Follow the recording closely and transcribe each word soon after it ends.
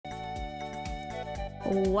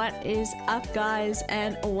What is up, guys,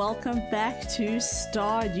 and welcome back to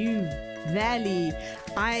Stardew Valley.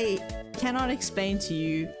 I cannot explain to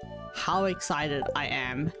you how excited I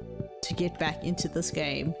am to get back into this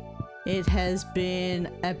game. It has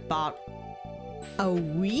been about a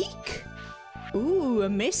week. Ooh, a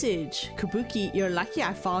message. Kabuki, you're lucky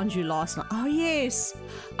I found you last night. Oh yes,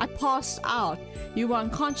 I passed out. You were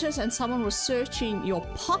unconscious and someone was searching your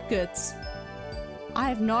pockets. I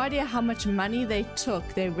have no idea how much money they took.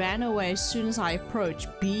 They ran away as soon as I approached.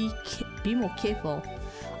 Be more careful.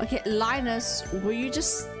 Okay, Linus, were you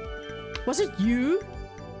just... Was it you?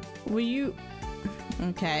 Were you...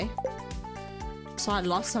 Okay. So I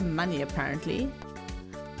lost some money, apparently.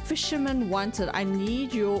 Fisherman wanted. I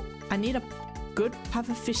need a good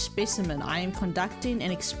pufferfish specimen. I am conducting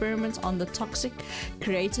an experiment on the toxic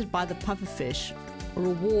created by the pufferfish.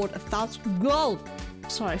 Reward 1,000 gold.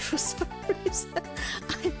 Sorry, for some reason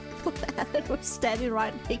I thought Alan was standing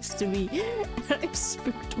right next to me and I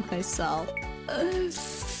spooked myself.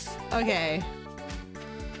 Okay.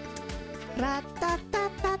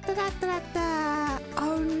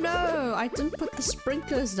 Oh no, I didn't put the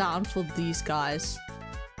sprinklers down for these guys.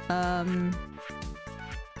 Was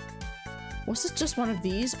it just one of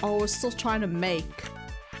these? Oh, we're still trying to make.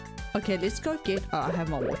 Okay, let's go get... Oh, I have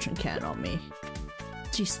my watering can on me.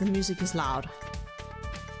 Jeez, the music is loud.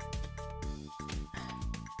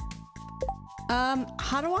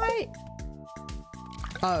 How do I...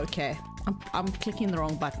 Oh, okay. I'm clicking the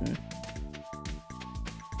wrong button.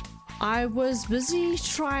 I was busy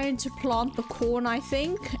trying to plant the corn, I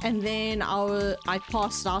think, and then I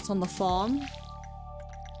passed out on the farm.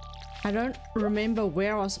 I don't remember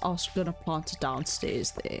where I was gonna plant it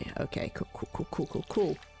downstairs there. Okay,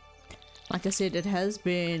 cool. Like I said, it has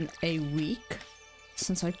been a week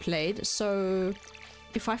since I played, so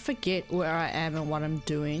if I forget where I am and what I'm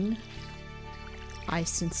doing, I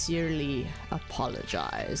sincerely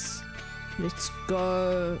apologize. Let's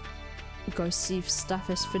go see if stuff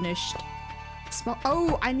is finished.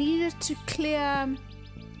 Oh, I needed to clear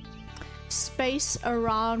space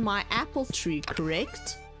around my apple tree,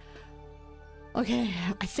 correct? Okay,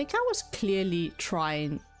 I think I was clearly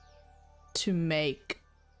trying to make...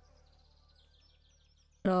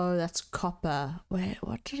 Oh, that's copper. Wait,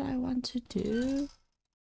 what did I want to do?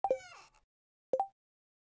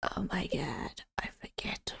 Oh my god, I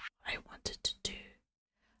forget what I wanted to do.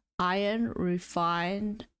 Iron,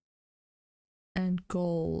 refined, and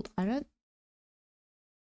gold. I don't...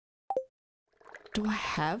 Do I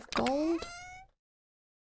have gold?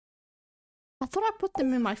 I thought I put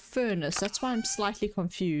them in my furnace. That's why I'm slightly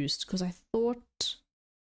confused, because I thought...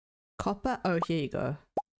 Copper? Oh, here you go.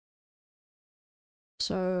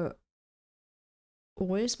 So...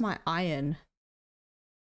 Where's my iron?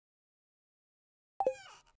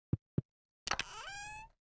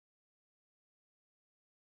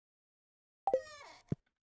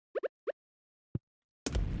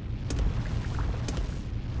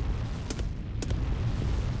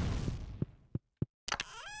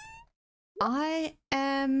 I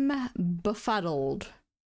am befuddled.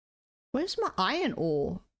 Where's my iron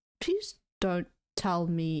ore? Please don't tell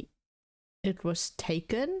me it was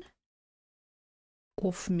taken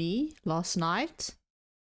off me last night.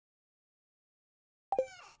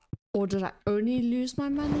 Or did I only lose my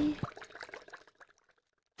money?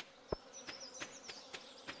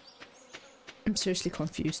 I'm seriously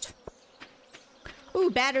confused. Ooh,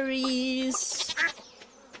 batteries!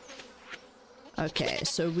 Okay,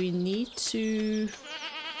 so we need to...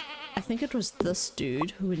 I think it was this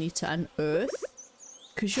dude who we need to unearth.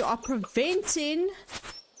 Because you are preventing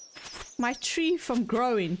my tree from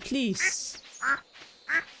growing, please.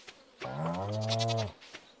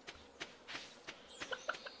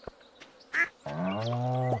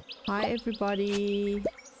 Hi, everybody.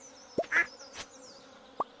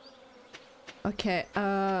 Okay,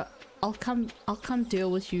 I'll come deal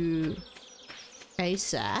with you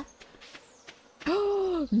ASAP.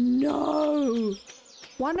 Oh no!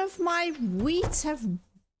 One of my wheats have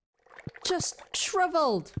just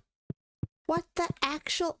shriveled. What the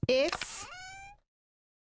actual F?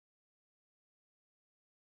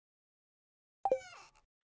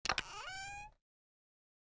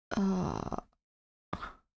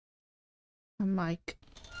 I'm like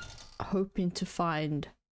hoping to find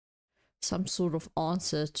some sort of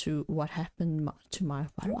answer to what happened to my...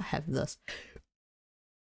 Why do I have this?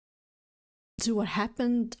 To what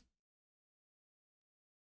happened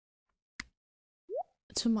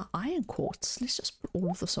to my iron quartz. Let's just put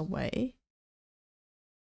all of this away,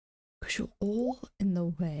 because you're all in the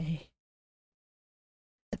way.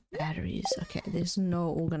 The batteries. Okay, there's no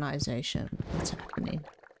organization. What's happening?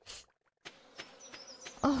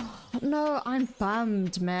 no, I'm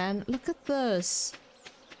bummed, man. Look at this.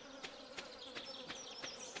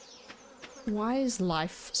 Why is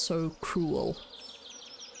life so cruel?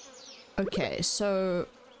 Okay, so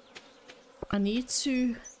I need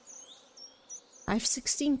to... I have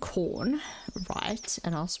 16 corn, right?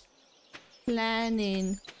 And I was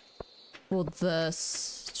planning for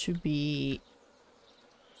this to be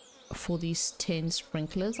for these 10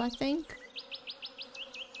 sprinklers, I think.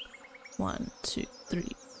 1, 2, 3,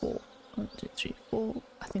 4. 1, 2, 3, 4.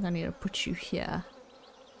 I think I need to put you here.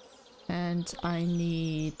 And I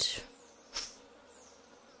need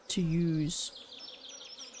to use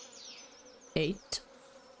 8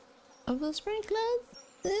 of the sprinklers.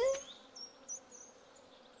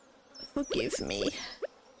 Forgive me.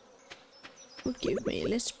 Forgive me.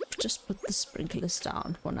 Let's just put the sprinklers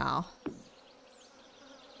down for now.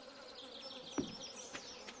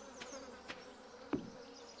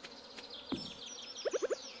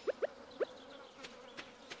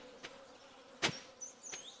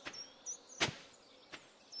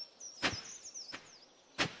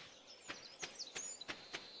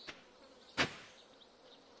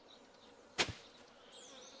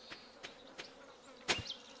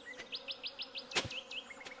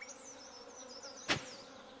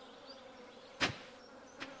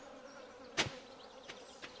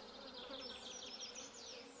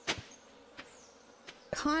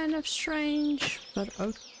 Kind of strange, but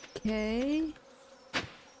okay.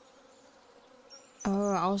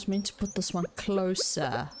 Oh, I was meant to put this one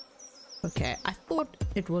closer. Okay, I thought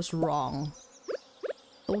it was wrong.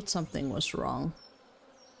 Thought something was wrong.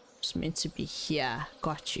 It's meant to be here.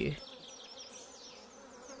 Got you.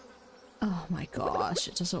 Oh my gosh,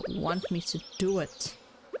 it doesn't want me to do it.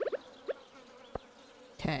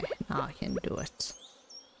 Okay, now I can do it.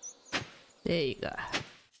 There you go.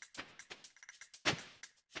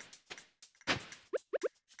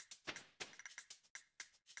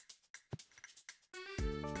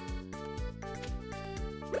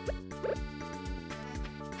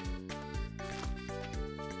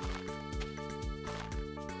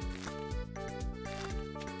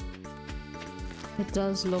 It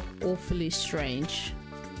does look awfully strange.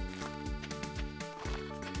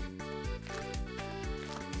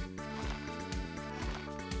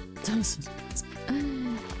 Doesn't it?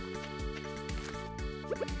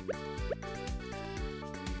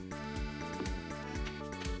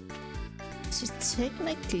 So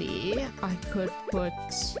technically, I could put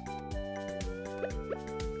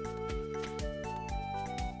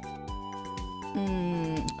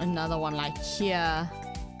another one like here.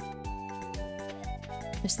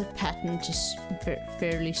 Is the pattern just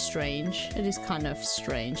fairly strange? It is kind of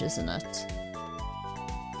strange, isn't it?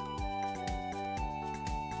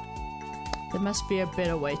 There must be a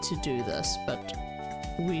better way to do this, but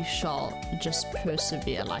we shall just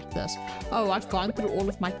persevere like this. Oh, I've gone through all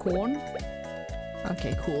of my corn.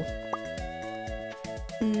 Okay, cool.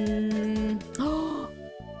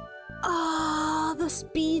 Oh, the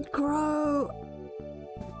speed grow.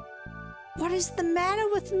 What is the matter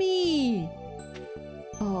with me?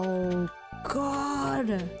 Oh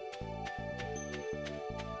God.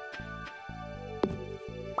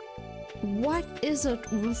 What is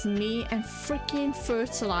it with me and freaking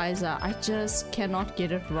fertilizer? I just cannot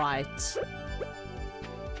get it right.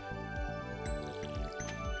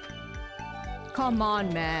 Come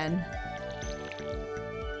on, man.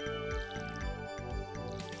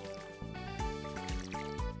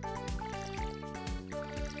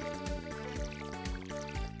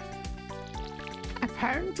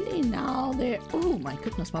 Apparently now there... Oh my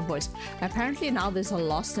goodness, my voice. Apparently now there's a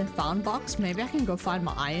lost and found box. Maybe I can go find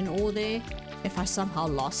my iron ore there if I somehow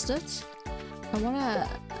lost it. I wanna...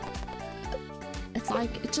 It's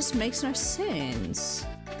like, it just makes no sense.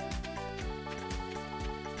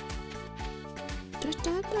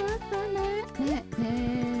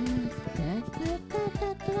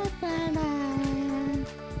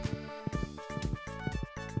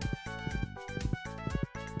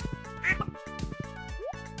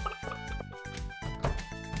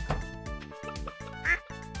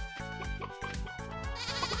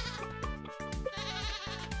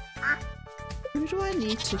 Who do I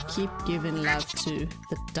need to keep giving love to?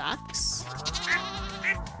 The ducks?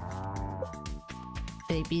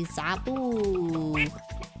 Baby Zabu.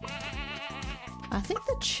 I think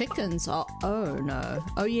the chickens are... Oh no.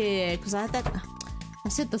 Oh yeah, because I had that... I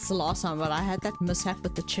said this the last time, but I had that mishap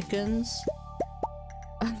with the chickens.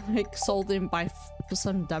 I like sold them for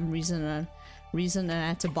some dumb reason and I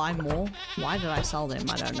had to buy more. Why did I sell them?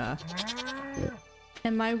 I don't know.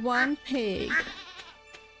 And my one pig.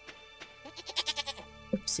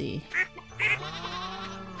 Oopsie.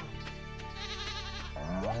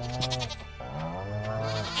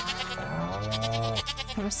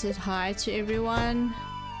 Have I said hi to everyone?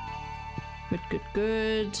 Good, good,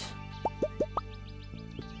 good.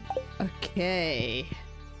 Okay.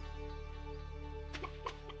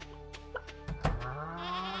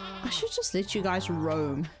 I should just let you guys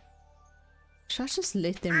roam. Should I just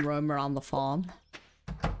let them roam around the farm?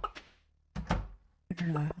 I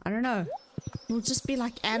don't know. I don't know. It'll just be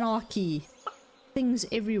like anarchy. Things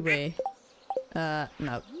everywhere.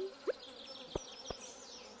 No.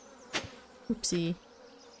 Oopsie.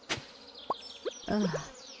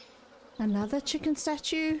 Another chicken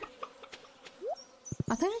statue?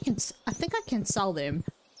 I think I can sell them.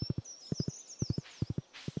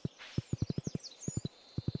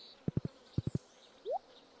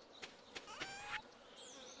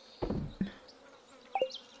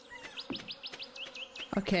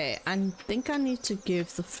 Okay, I think I need to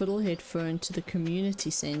give the fiddlehead phone to the community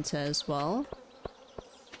center as well.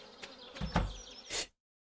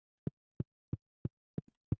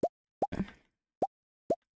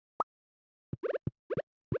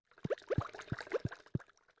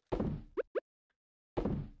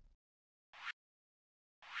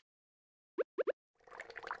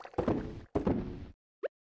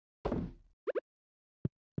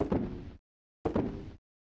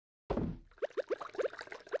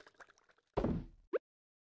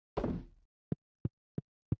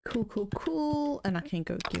 Cool, cool, cool. And I can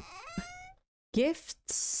go give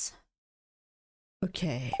gifts.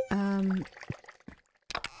 Okay, I'm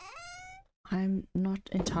not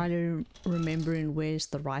entirely remembering where's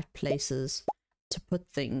the right places to put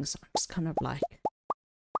things. I'm just kind of like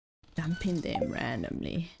dumping them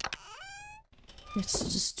randomly. Let's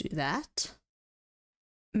just do that.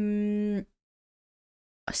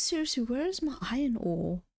 Seriously, where is my iron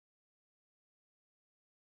ore?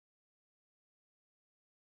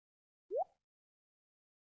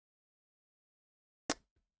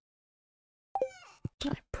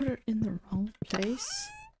 Did I put it in the wrong place?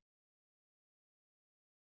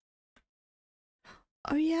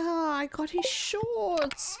 Oh yeah, I got his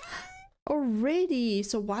shorts already.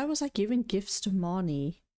 So why was I giving gifts to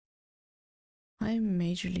Marnie? I'm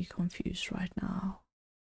majorly confused right now.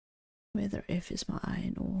 Where the F is my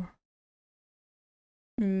iron ore?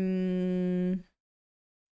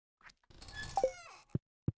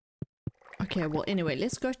 Okay, well anyway,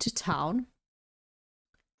 let's go to town.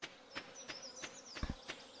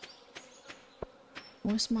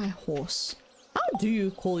 Where's my horse? How do you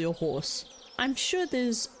call your horse? I'm sure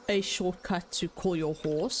there's a shortcut to call your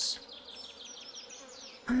horse.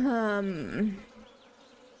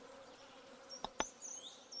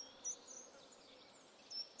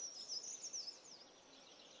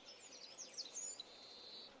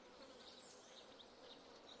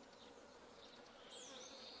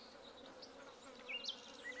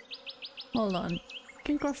 Hold on. You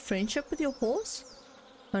can grow friendship with your horse?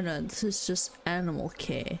 Oh no, this is just animal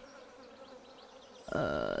care.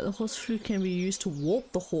 The horse flute can be used to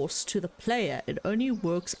warp the horse to the player. It only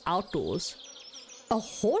works outdoors. A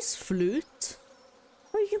horse flute?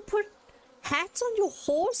 Oh, you can put hats on your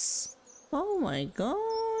horse? Oh my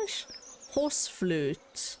gosh. Horse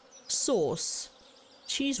flute. Sauce.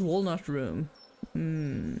 Cheese walnut room.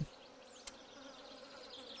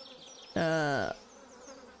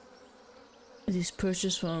 It is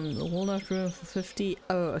purchased from the walnut room for 50.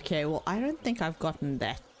 Oh, okay. Well, I don't think I've gotten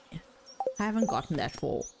that. I haven't gotten that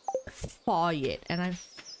for far yet, and I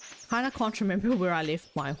kind of can't remember where I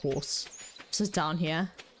left my horse. This is down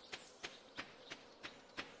here.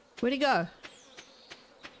 Where'd he go?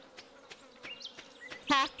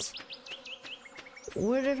 Cat.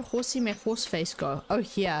 Where did Horsey McHorseface go? Oh,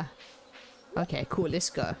 here. Okay, cool. Let's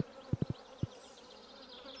go.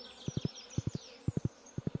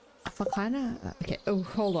 Okay. Oh,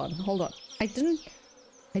 hold on. I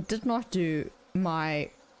did not do my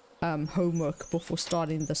homework before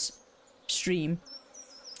starting this stream,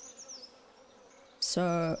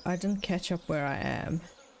 so I didn't catch up where I am.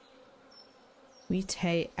 Wheat,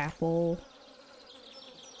 hay, apple,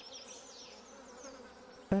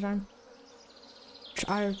 but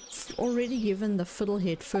I've already given the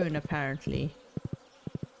fiddlehead fern apparently,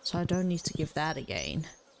 so I don't need to give that again.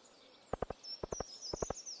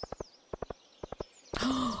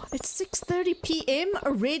 It's 6:30 p.m.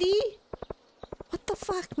 already? What the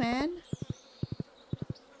fuck, man?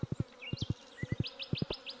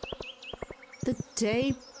 The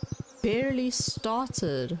day barely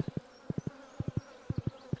started.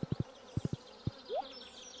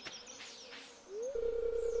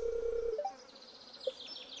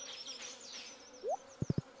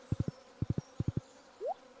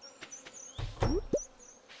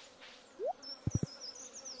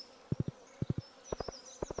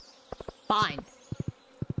 Fine.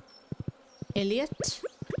 Elliot,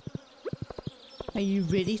 are you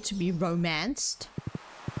ready to be romanced?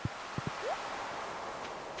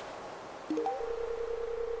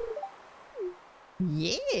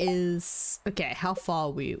 Yes. Okay, how far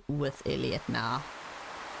are we with Elliot now?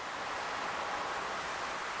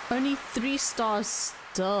 Only 3 stars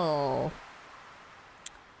still.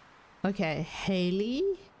 Okay, Haley.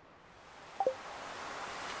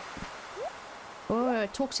 Oh,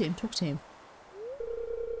 talk to him, talk to him.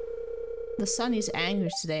 The sun is angry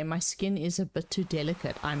today. My skin is a bit too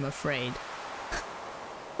delicate, I'm afraid.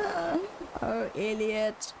 Oh,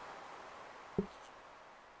 Elliot.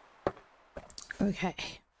 Okay.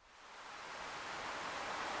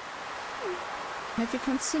 Have you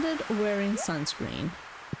considered wearing sunscreen?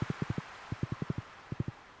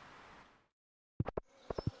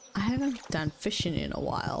 I haven't done fishing in a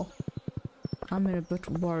while. I'm a bit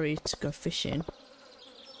worried to go fishing.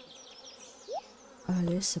 Oh,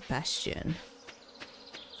 there's Sebastian.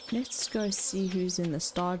 Let's go see who's in the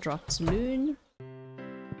Star Drop Saloon.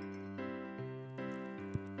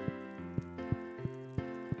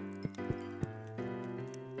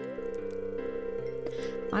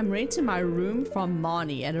 I'm renting my room from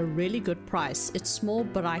Marnie at a really good price. It's small,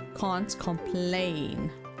 but I can't complain.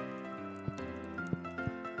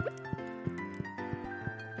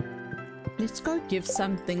 Let's go give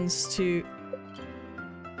some things to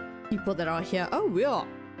people that are here. Oh, we are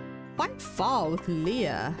quite far with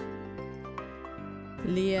Leah.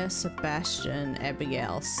 Leah, Sebastian,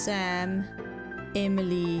 Abigail, Sam,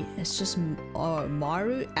 Emily. It's just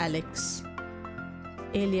Maru, Alex,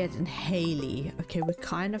 Elliot, and Haley. Okay, we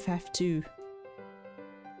kind of have to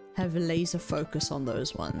have a laser focus on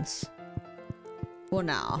those ones for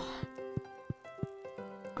now.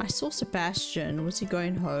 I saw Sebastian. Was he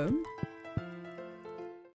going home?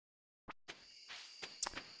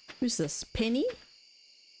 Who's this? Penny?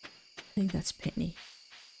 I think that's Penny.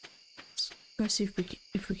 Let's go see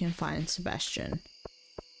if we can find Sebastian.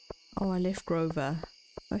 Oh, I left Grover.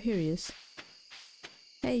 Oh, here he is.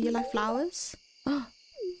 Hey, you like flowers? Oh.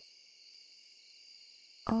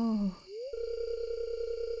 Oh.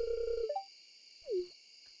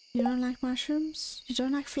 You don't like mushrooms? You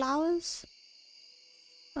don't like flowers?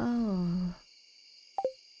 Oh.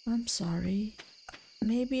 I'm sorry.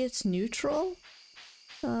 Maybe it's neutral?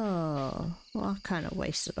 Oh, well, I kind of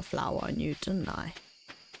wasted a flower on you, didn't I?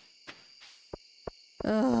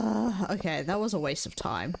 Okay, that was a waste of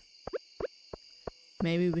time.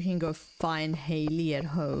 Maybe we can go find Haley at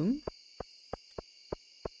home.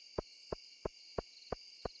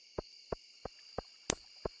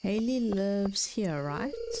 Haley lives here,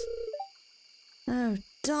 right? Oh,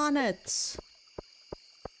 darn it!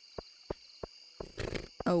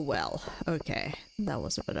 Oh well, okay. That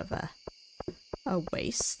was a bit of a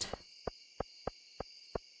waste.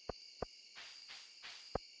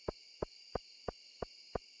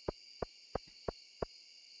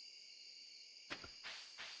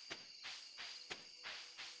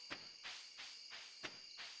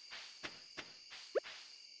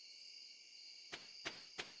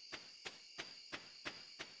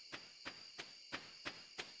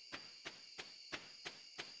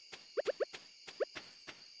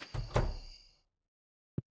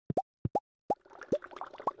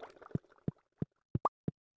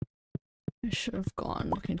 I should have gone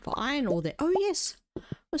looking for iron ore there. Oh yes!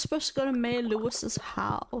 We're supposed to go to Mayor Lewis's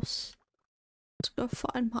house to go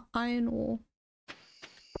find my iron ore.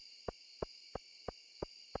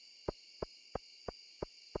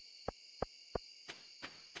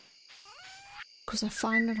 Because I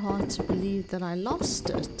find it hard to believe that I lost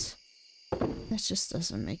it. That just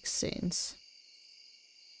doesn't make sense.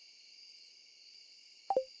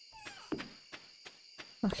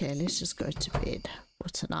 Okay, let's just go to bed for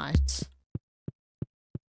tonight.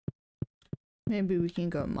 Maybe we can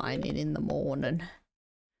go mining in the morning.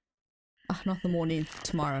 Ah, not the morning,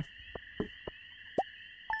 tomorrow.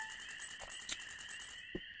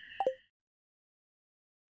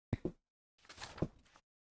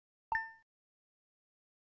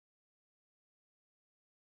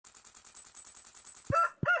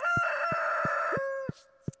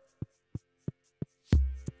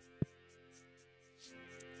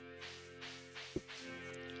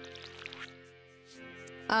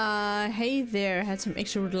 Hey there, had some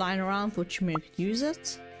extra wood lying around, thought you may could use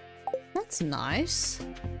it. That's nice.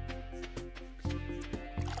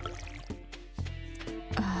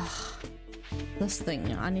 This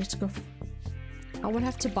thing, I need to go. I would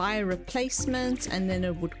have to buy a replacement and then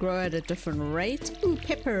it would grow at a different rate. Ooh,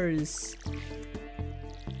 peppers.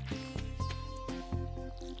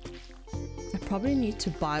 I probably need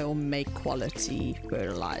to buy or make quality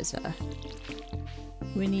fertilizer.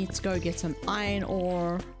 We need to go get some iron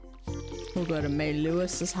ore. We'll go to May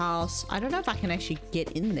Lewis's house. I don't know if I can actually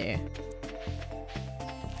get in there.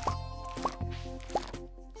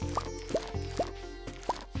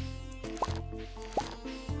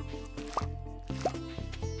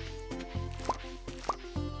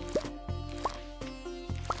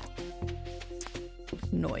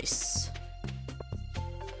 Nice.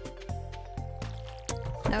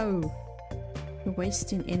 No, you're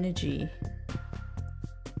wasting energy.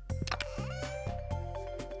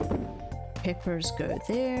 Peppers go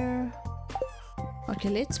there. Okay,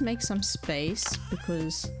 let's make some space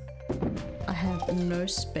because I have no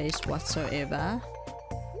space whatsoever.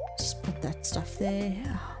 Just put that stuff there.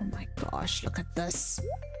 Oh my gosh, look at this.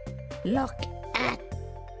 Look at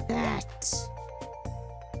that.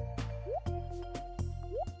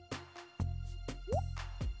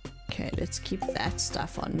 Okay, let's keep that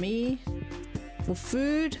stuff on me. For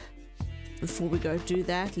food, before we go do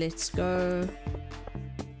that, let's go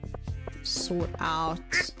sort out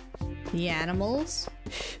the animals.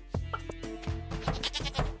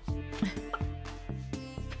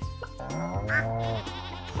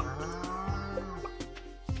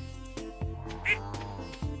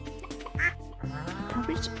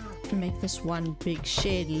 Probably make this one big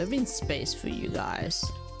shared living space for you guys.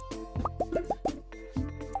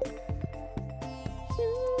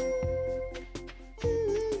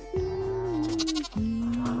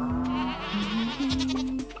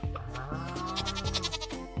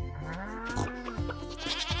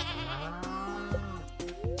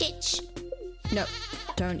 No,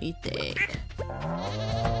 don't eat the egg.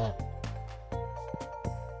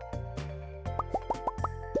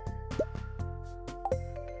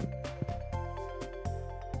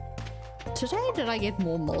 Today, did I get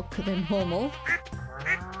more milk than normal?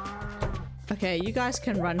 Okay, you guys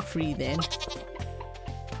can run free then.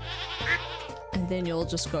 And then you'll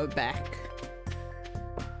just go back.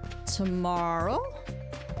 Tomorrow?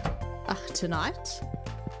 Tonight?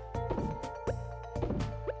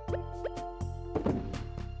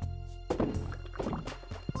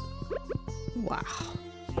 Wow.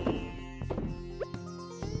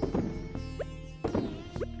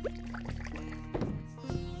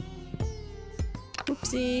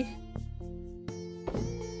 Oopsie.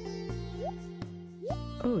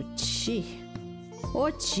 Oh, gee. Oh,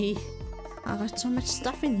 gee. I got so much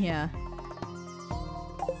stuff in here.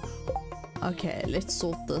 Okay, let's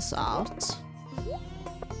sort this out.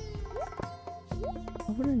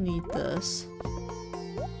 I wouldn't need this.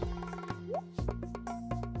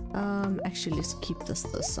 Actually, let's keep this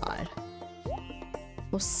side.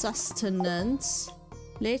 For sustenance,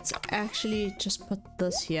 let's actually just put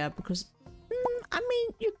this here because, I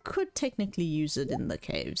mean, you could technically use it in the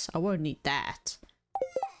caves. I won't need that.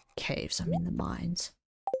 Caves, I mean the mines.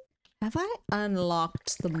 Have I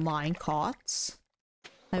unlocked the mine carts?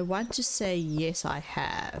 I want to say yes, I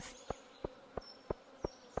have.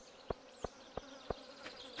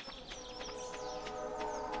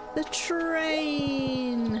 The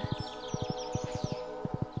train!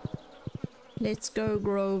 Let's go,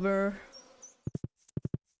 Grover.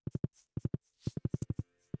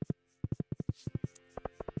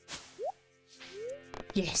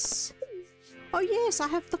 Yes. Oh yes, I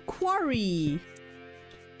have the quarry.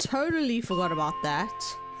 Totally forgot about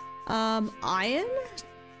that. Iron?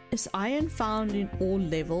 Is iron found in all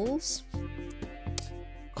levels?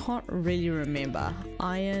 Can't really remember.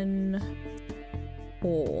 Iron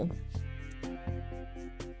ore.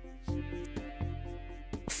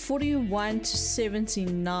 41 to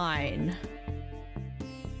 79.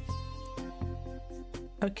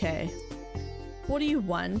 Okay.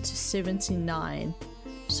 41 to 79.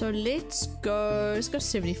 So let's go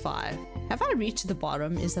 75. Have I reached the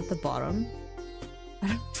bottom? Is that the bottom? I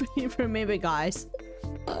don't really remember, guys.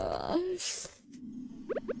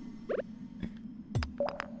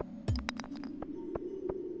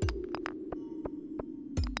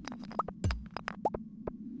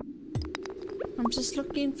 I'm just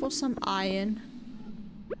looking for some iron.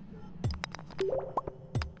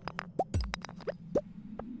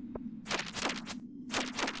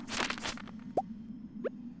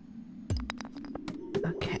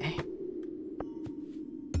 Okay.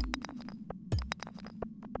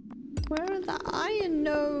 Where are the iron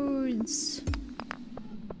nodes?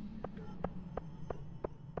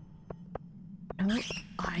 No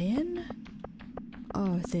iron?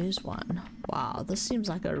 Oh, there's one. Wow, this seems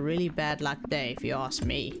like a really bad luck day if you ask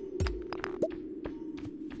me.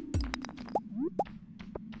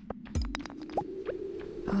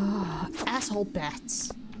 Oh, asshole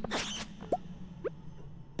bats.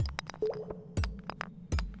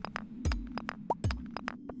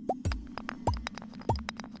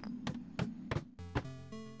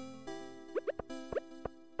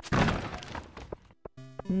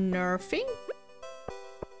 nerfing?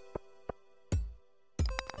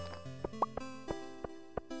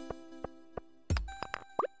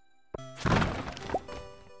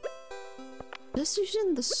 Does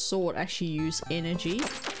using the sword actually use energy?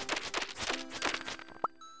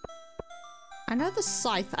 I know the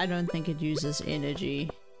scythe, I don't think it uses energy.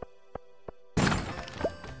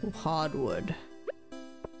 Ooh, hardwood.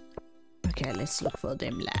 Okay, let's look for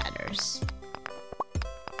them ladders.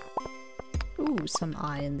 Ooh, some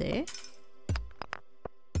iron there.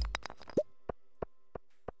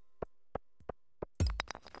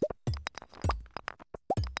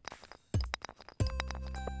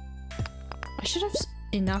 I should have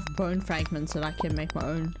enough bone fragments that I can make my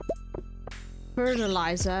own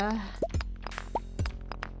fertilizer.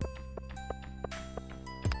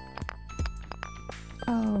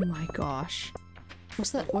 Oh my gosh.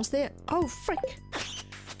 Was there? Oh, frick.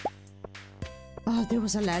 Oh, there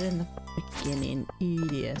was a ladder in the beginning.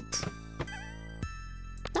 Idiot.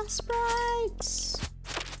 That's right.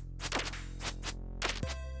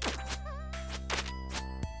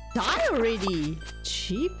 Die already.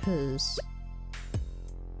 Jeepers.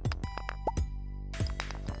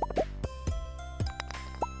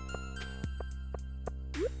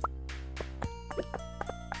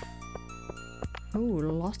 Oh,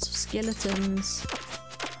 lots of skeletons.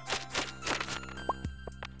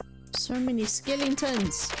 So many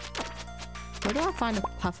skeletons. Where do I find a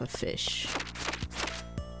puffer fish?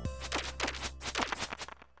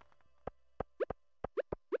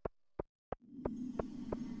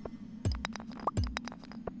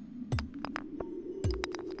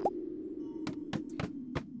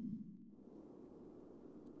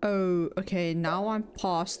 Oh, okay, now I'm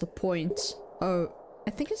past the point. Oh,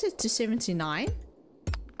 I think it's at 279.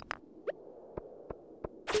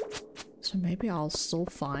 So maybe I'll still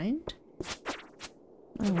find.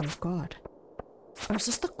 Oh god. Oh, is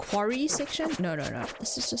this the quarry section? No, no, no.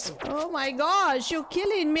 This is just... Oh my gosh, you're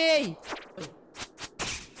killing me!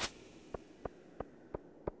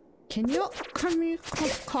 Can you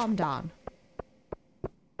calm down?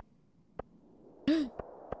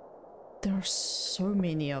 There are so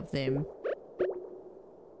many of them.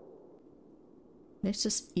 Let's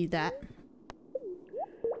just eat that.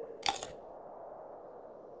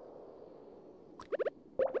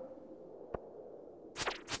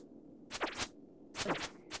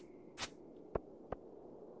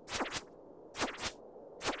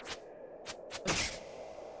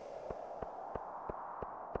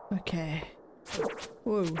 Okay.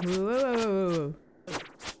 Whoa, whoa, whoa, whoa, whoa.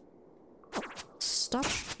 Stop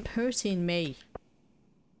hurting me.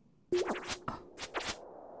 Oh.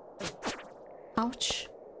 Ouch.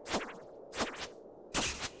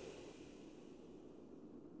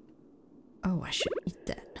 Oh, I should eat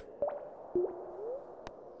that.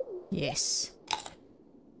 Yes.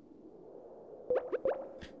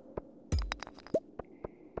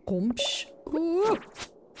 Gumsh. Ooh.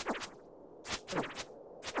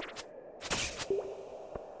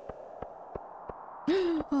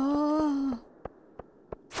 Oh.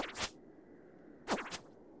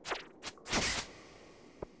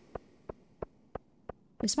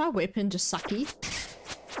 Is my weapon just sucky?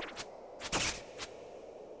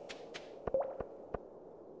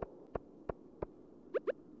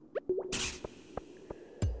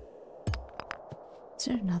 Is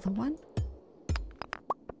there another one?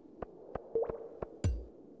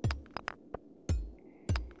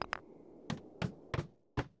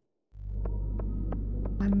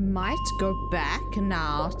 I might go back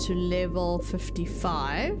now to level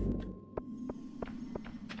 55.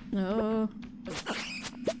 No.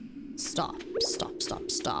 Stop, stop,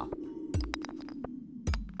 stop, stop.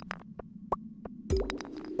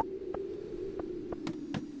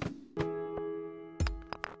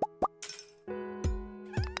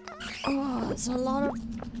 Oh, there's a lot of...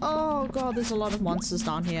 Oh god, there's a lot of monsters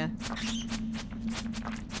down here.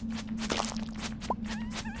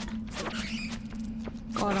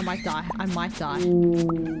 God, I might die. I might die.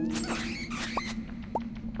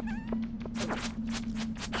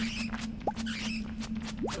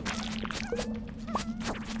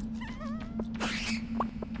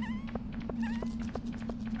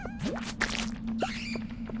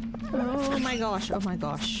 Oh my gosh, oh my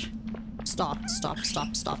gosh. Stop, stop,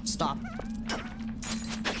 stop, stop, stop.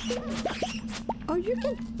 Oh, you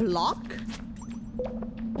can block?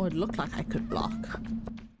 Oh, it looked like I could block.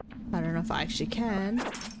 I don't know if I actually can.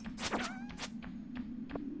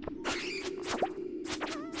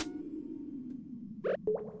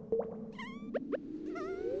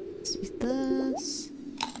 Let's eat this.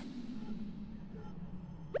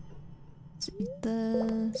 Let's eat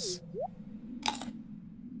this.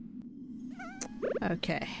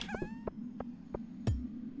 Okay.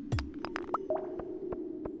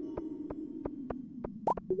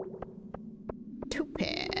 Two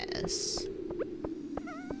pairs.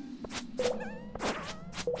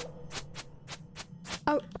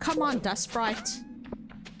 Oh, come on, Dust Sprite.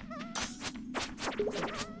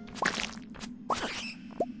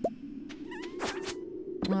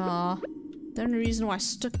 Aw. The only reason why I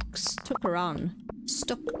stuck around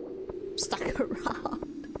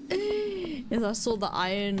is I saw the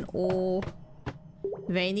iron ore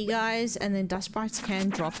veiny guys, and then Dust Sprites can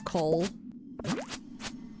drop coal.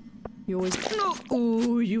 You always—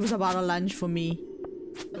 ooh, you was about to lunge for me.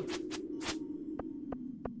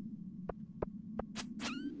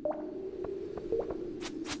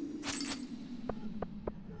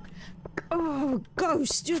 Oh,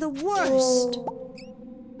 Ghost, you're the worst!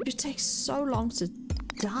 You take so long to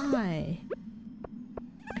die.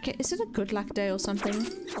 Okay, is it a good luck day or something?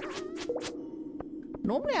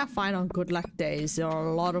 Normally I find on good luck days there are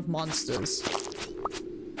a lot of monsters.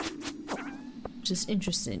 Which is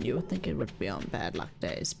interesting. You would think it would be on bad luck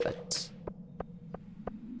days, but...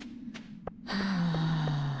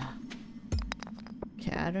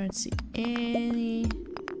 okay, I don't see any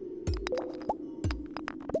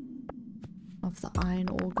of the iron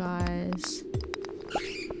ore guys.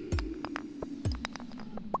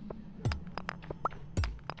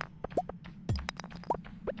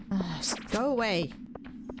 Go away.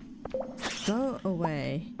 Go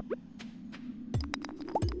away.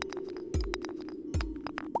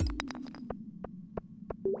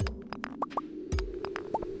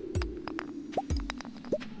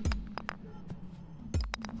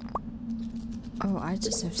 Oh, I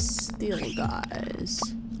just have steel, guys.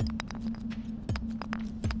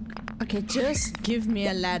 Okay, just give me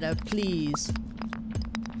a ladder, please.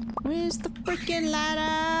 Where's the freaking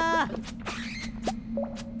ladder?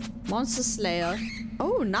 Monster Slayer.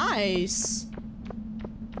 Oh, nice.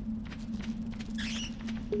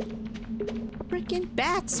 Freaking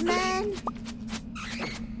bats, man.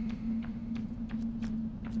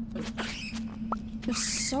 You're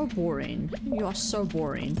so boring. You are so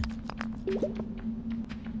boring.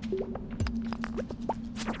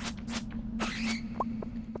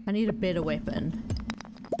 I need a better weapon.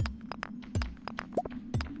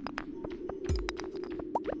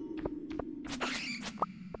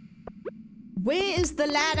 Where is the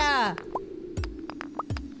ladder?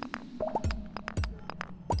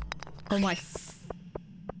 Oh my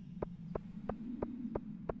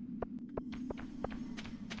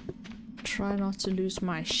try not to lose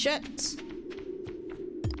my shit.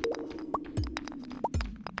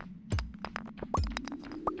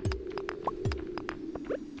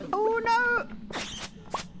 Oh no!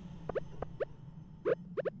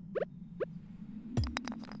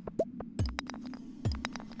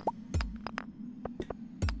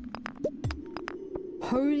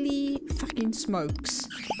 Holy fucking smokes.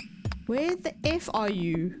 Where the F are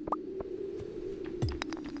you?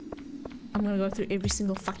 I'm gonna go through every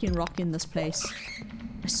single fucking rock in this place.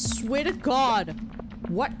 I swear to God.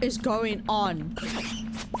 What is going on?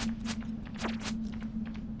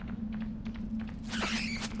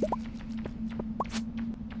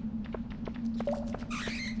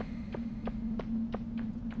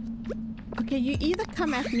 Okay, you either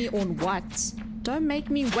come at me or what? Don't make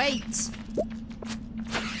me wait.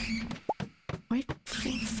 Wait for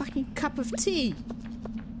a fucking cup of tea.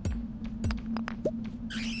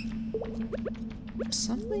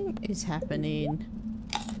 Something is happening.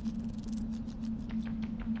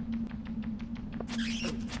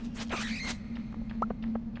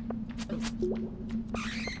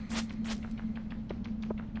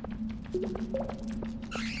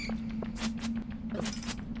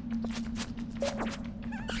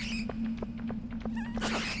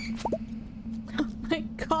 Oh my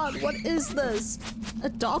God, what is this? A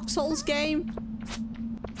Dark Souls game?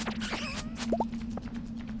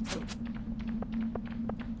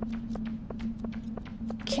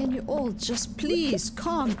 Can you all just please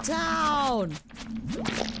calm down?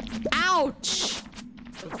 Ouch!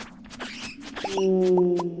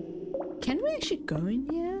 Can we actually go in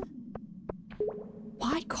here?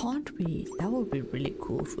 Why can't we? That would be really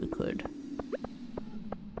cool if we could.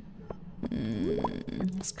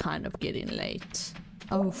 It's kind of getting late.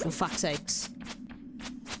 Oh, for fuck's sakes.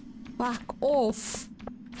 Fuck off!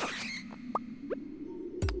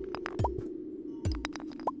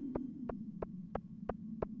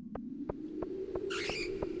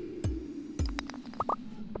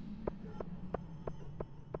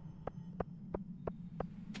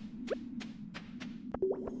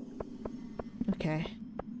 Okay.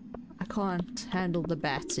 I can't handle the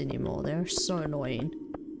bats anymore. They're so annoying.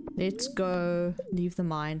 Let's go leave the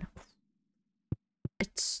mine.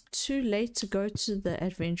 It's too late to go to the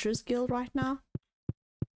Adventurers Guild right now.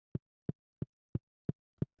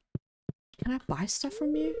 Can I buy stuff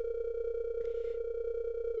from you?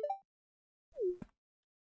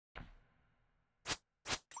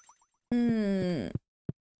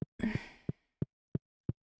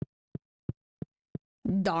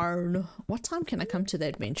 Darn. What time can I come to the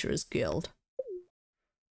Adventurers Guild?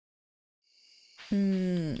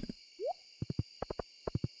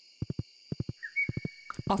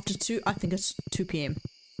 After 2, I think it's 2 p.m.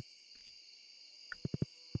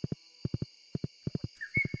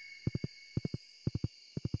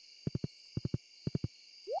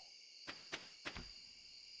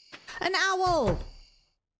 An owl!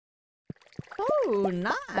 Oh,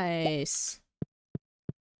 nice.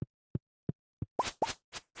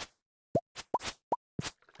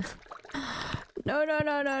 No, no,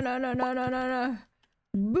 no, no, no, no, no, no, no, no.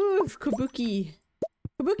 Move, Kabuki.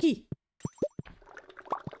 Kabuki.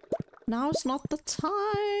 Now's not the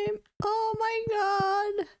time. Oh my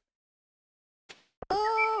god.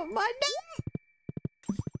 Oh my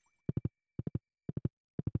god.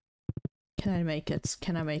 Can I make it?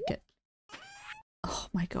 Can I make it? Oh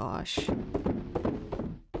my gosh.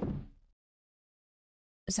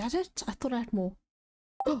 Is that it? I thought I had more.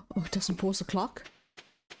 Oh, it doesn't pause the clock.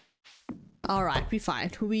 Alright, we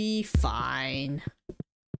fine. We fine.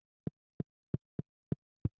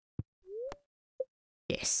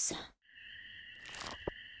 Yes.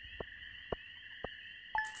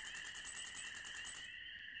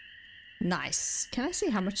 Nice. Can I see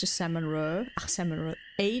how much is salmon roe? Ah, salmon roe.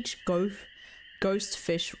 Age ghost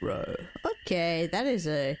fish roe. Okay, that is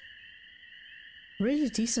a really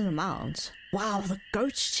decent amount. Wow, the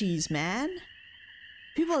goat cheese, man.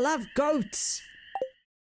 People love goats.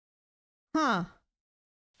 Huh.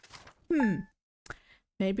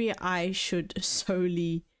 Maybe I should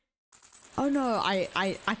solely... Oh no,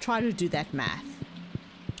 I tried to do that math.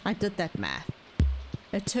 I did that math.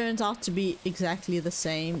 It turns out to be exactly the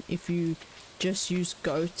same if you just use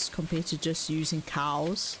goats compared to just using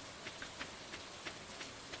cows.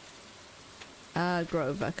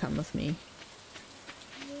 Grover, come with me.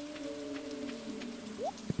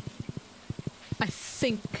 I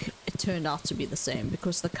think it turned out to be the same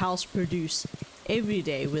because the cows produce every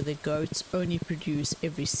day where the goats only produce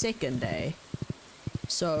every second day.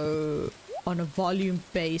 So on a volume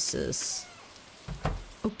basis,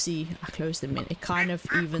 oopsie, I closed them in, it kind of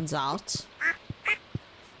evens out.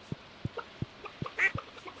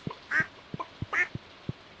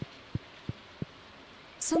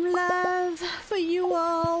 Some love for you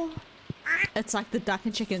all. It's like the duck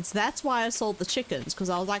and chickens. That's why I sold the chickens, because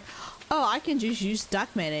I was like, oh, I can just use duck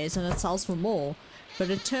mayonnaise and it sells for more. But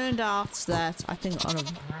it turned out that I think on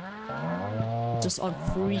a just on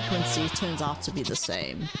frequency it turns out to be the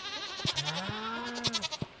same.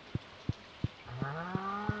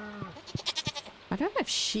 I don't have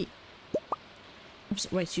sheep.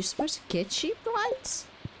 Wait, you're supposed to get sheep, right?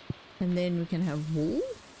 And then we can have wool?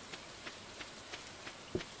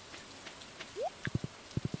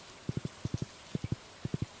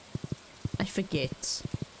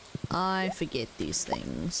 I forget these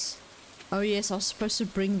things. Oh yes, I was supposed to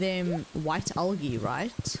bring them white algae,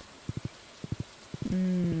 right?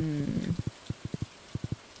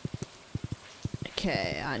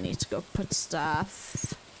 Okay, I need to go put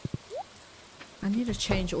stuff. I need to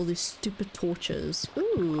change all these stupid torches.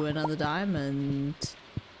 Ooh, another diamond.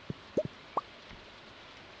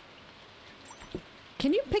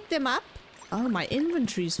 Can you pick them up? Oh, my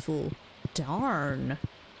inventory's full. Darn.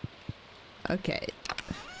 Okay.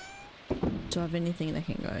 Do I have anything that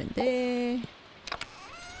can go in there?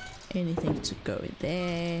 Anything to go in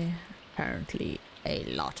there? Apparently a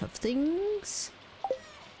lot of things.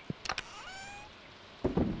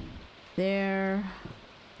 There.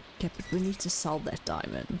 Okay, but we need to sell that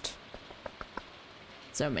diamond.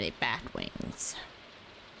 So many bat wings.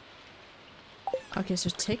 Okay, so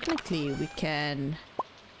technically we can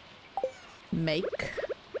make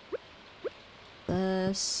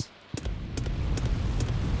this.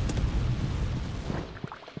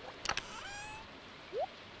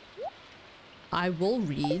 I will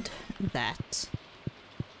read that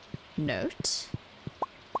note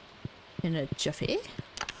in a jiffy.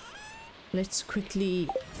 Let's quickly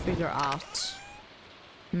figure out.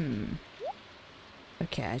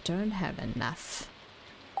 Okay, I don't have enough.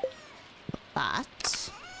 That.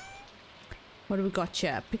 What do we got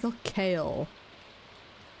here? Pickled kale.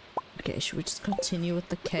 Okay, should we just continue with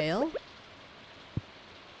the kale?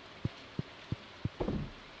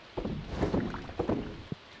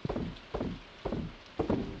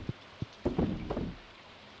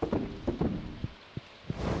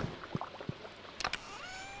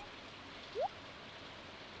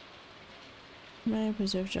 May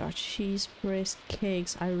preserved jar cheese, breast,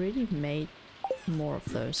 cakes. I already made more of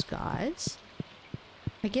those guys.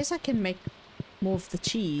 I guess I can make more of the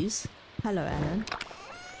cheese. Hello, Alan.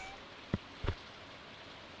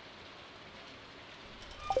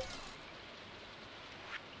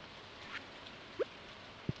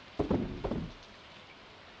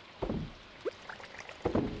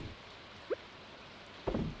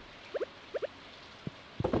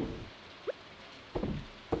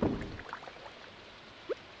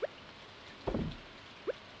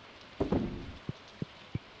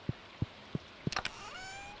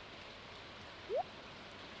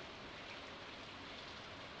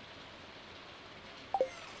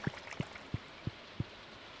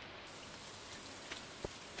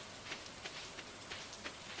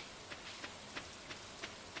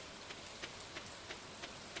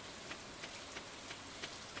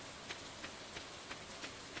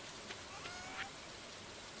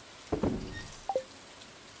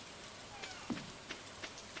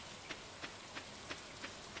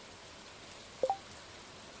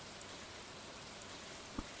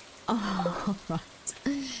 Oh, right.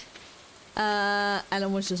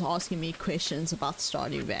 Alan was just asking me questions about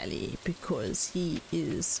Stardew Valley because he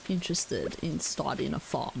is interested in starting a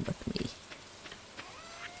farm with me.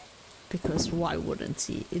 Because why wouldn't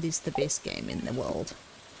he? It is the best game in the world.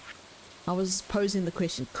 I was posing the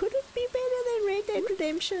question, could it be better than Red Dead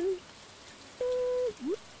Redemption?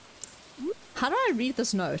 How do I read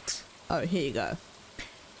this note? Oh, here you go.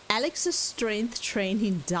 Alex's strength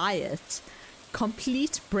training diet.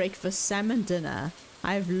 Complete breakfast, salmon dinner.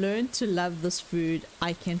 I've learned to love this food.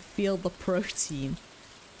 I can feel the protein.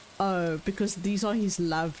 Oh, because these are his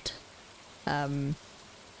loved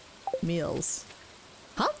meals.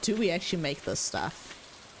 How do we actually make this stuff?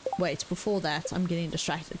 Wait, before that, I'm getting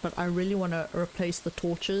distracted, but I really want to replace the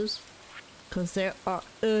torches because they are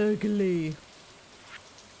ugly.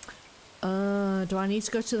 Do I need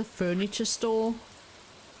to go to the furniture store?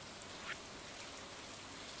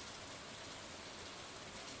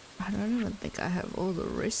 I don't even think I have all the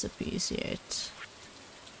recipes yet.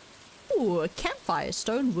 Ooh, a campfire,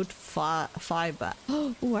 stone, wood, fiber.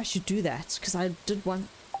 Oh, I should do that because I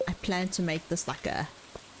plan to make this like a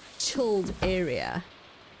chilled area.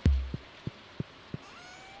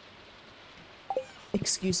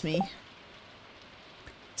 Excuse me.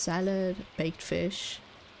 Salad, baked fish,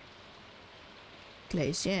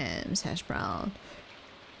 glazed yams, hash brown.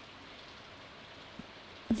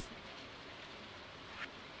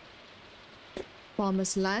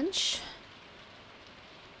 Farmer's lunch.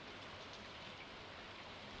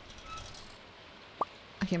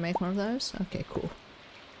 I can make one of those? Okay, cool.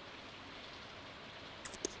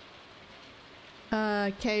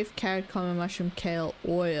 Cave, carrot, common mushroom, kale,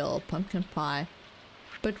 oil, pumpkin pie.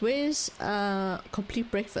 But where's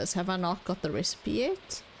complete breakfast? Have I not got the recipe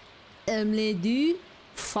yet? Omelette du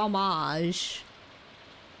fromage.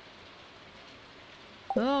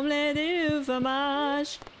 Omelette du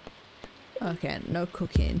fromage. Okay, no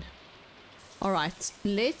cooking. Alright,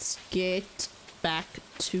 let's get back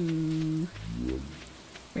to...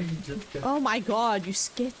 Oh my god, you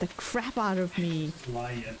scared the crap out of me.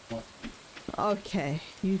 Okay,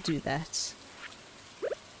 you do that.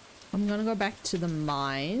 I'm gonna go back to the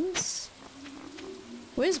mines.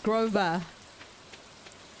 Where's Grover?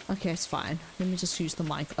 Okay, it's fine. Let me just use the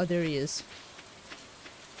mic. Oh, there he is.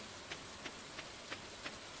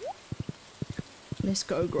 Let's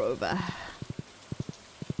go, Grover.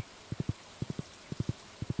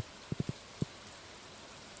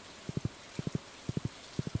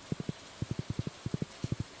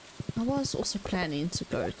 I was also planning to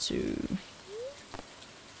go to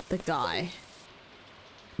the guy.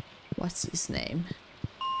 What's his name?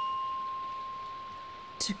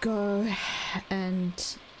 To go and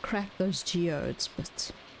crack those geodes,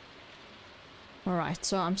 but... Alright,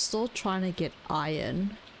 so I'm still trying to get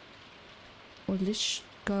iron. Well, let's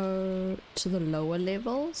go to the lower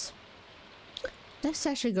levels. Let's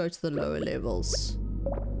actually go to the lower levels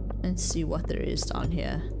and see what there is down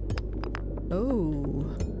here.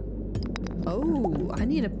 Oh. Oh, I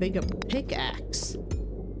need a bigger pickaxe.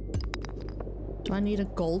 Do I need a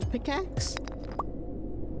gold pickaxe?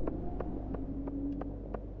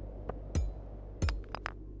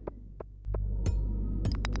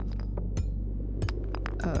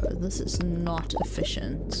 Oh, this is not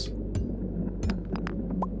efficient.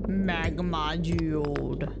 Magma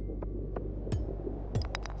geode.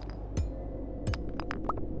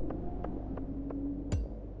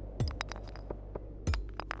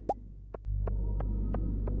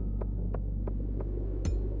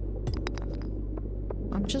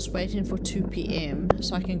 I'm just waiting for 2 PM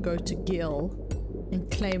so I can go to Gil and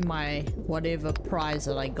claim my whatever prize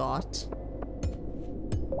that I got.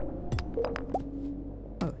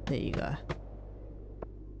 Oh, there you go.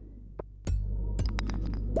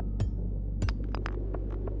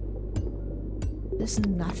 There's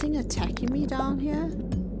nothing attacking me down here.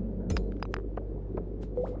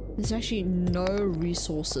 There's actually no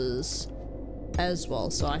resources as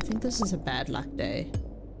well, so I think this is a bad luck day.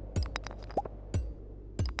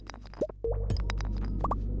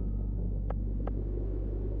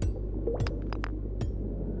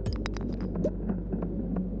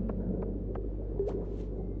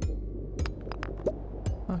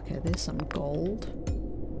 Okay, there's some gold.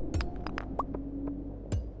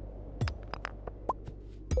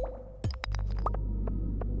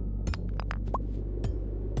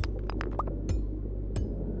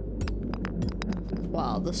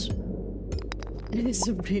 Wow, this is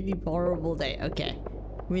a really horrible day. Okay,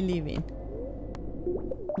 we're leaving.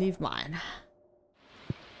 Leave mine.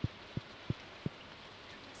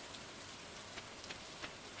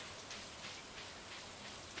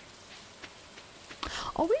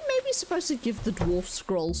 Are we maybe supposed to give the dwarf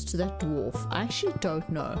scrolls to that dwarf? I actually don't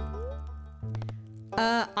know.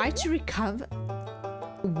 I to recover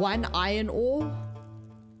 1 iron ore.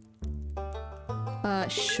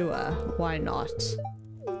 Sure, why not?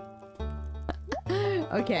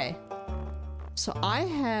 Okay, so I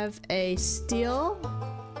have a steel,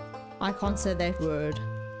 I can't say that word,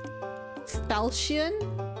 falchion,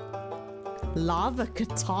 lava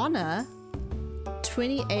katana,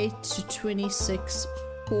 28 to 26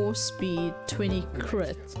 4 speed, 20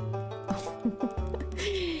 crit.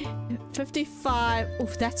 55,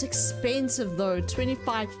 oof, that's expensive though,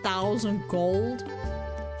 25,000 gold.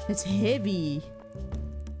 It's heavy.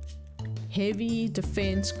 Heavy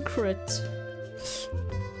defense crit.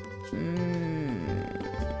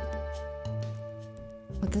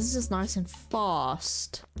 But this is nice and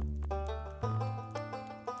fast.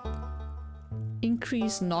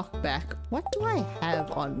 Increase knockback. What do I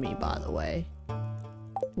have on me, by the way?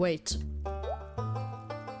 Wait.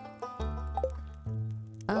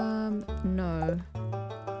 No.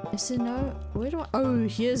 Is there no? Where do I? Oh,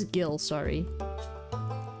 here's Gil, sorry.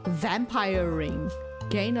 Vampire ring.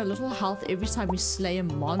 Gain a little health every time you slay a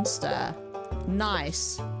monster.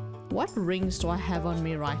 Nice. What rings do I have on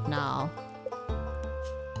me right now?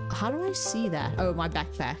 How do I see that? Oh, my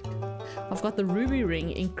backpack. I've got the ruby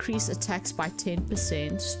ring, increase attacks by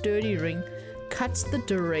 10%. Sturdy ring, cuts the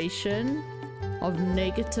duration of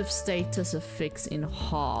negative status effects in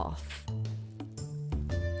half.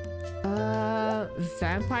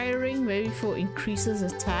 Vampire ring, maybe for increases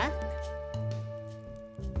attack.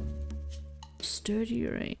 Sturdy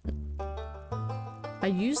ring. I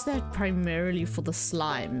use that primarily for the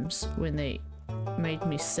slimes when they made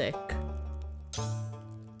me sick.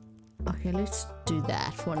 Okay, let's do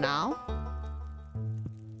that for now.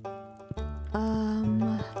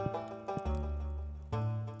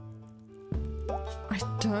 I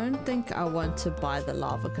don't think I want to buy the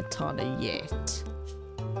lava katana yet.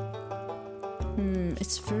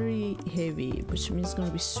 It's very heavy, which means it's going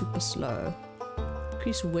to be super slow.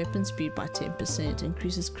 Increase weapon speed by 10%,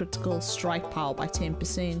 increases critical strike power by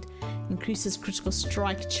 10%, increases critical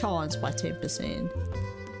strike chance by 10%.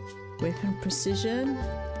 Weapon precision,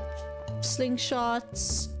 slingshot,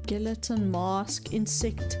 skeleton mask,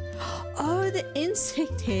 insect. Oh, the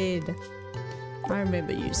insect head. I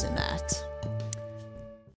remember using that.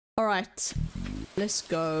 Alright, let's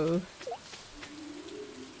go.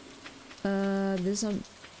 There's a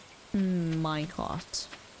minecart.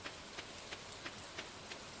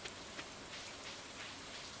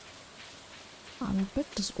 I'm a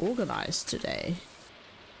bit disorganized today.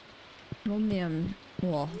 Normally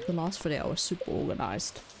well, the last video I was super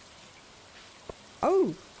organized.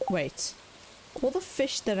 Oh, wait. All the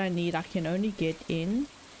fish that I need I can only get in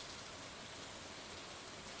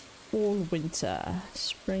fall, winter,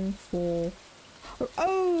 spring, fall.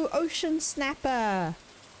 Oh, ocean snapper.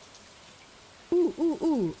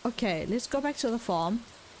 Ooh. Okay, let's go back to the farm.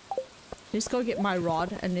 Let's go get my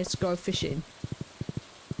rod and let's go fishing.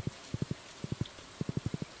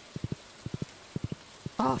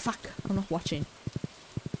 Oh, fuck. I'm not watching.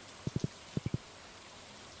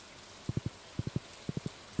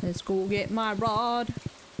 Let's go get my rod.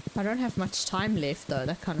 I don't have much time left though.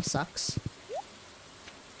 That kind of sucks.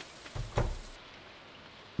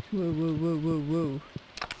 Whoa.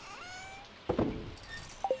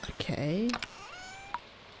 Okay.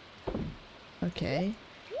 Okay.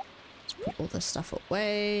 Let's put all this stuff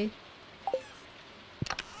away.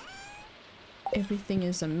 Everything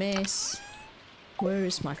is a mess. Where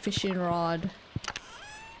is my fishing rod?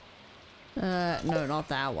 No, not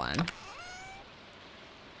that one.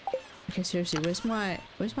 Okay, seriously, where's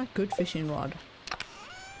my good fishing rod?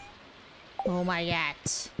 Oh my god.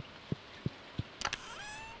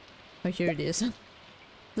 Oh, here it is.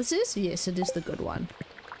 This is? Yes, it is the good one.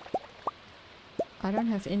 I don't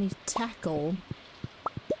have any tackle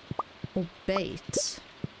or bait.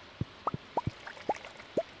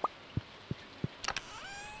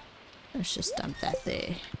 Let's just dump that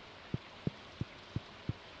there.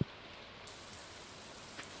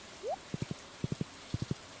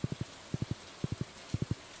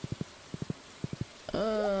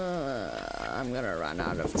 I'm gonna run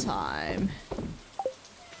out of time.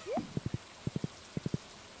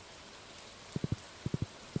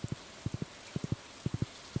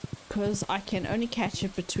 Because I can only catch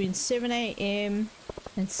it between 7 AM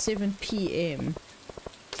and 7 PM.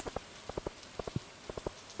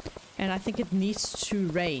 And I think it needs to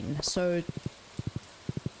rain, so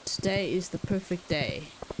today is the perfect day.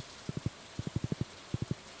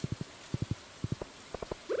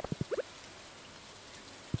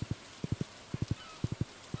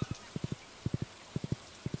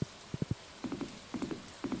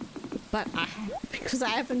 But because I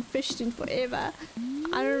haven't fished in forever,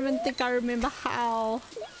 I don't even think I remember how.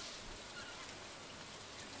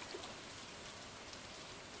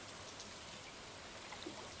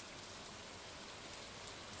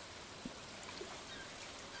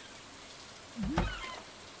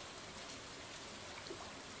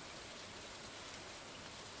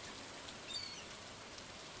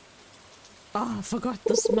 Oh, I forgot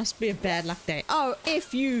this must be a bad luck day. Oh,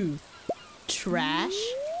 F you, trash.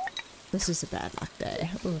 This is a bad luck day.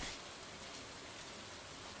 Oof.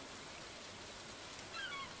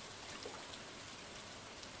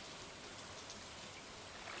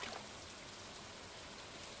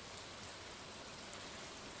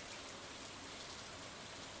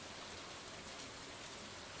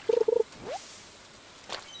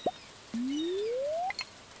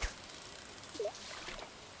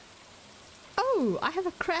 Oh, I have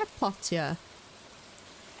a crab pot here.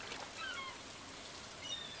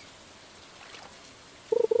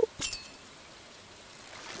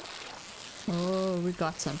 Oh, we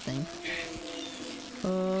got something.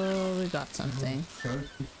 Oh, we got something.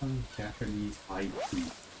 Some Japanese high tea.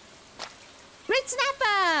 Red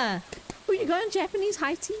snapper! Oh, you going Japanese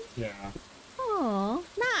high tea? Yeah. Oh,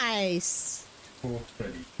 nice.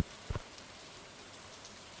 4:30.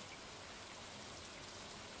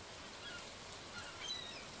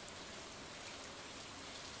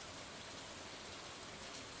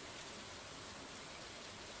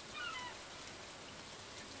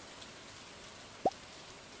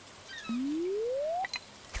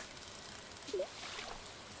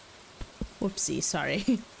 Whoopsie,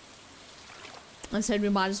 sorry. I said we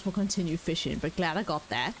might as well continue fishing, but glad I got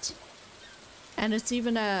that. And it's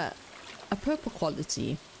even a purple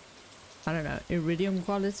quality. I don't know, iridium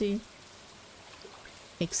quality?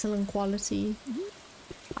 Excellent quality?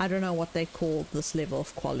 I don't know what they call this level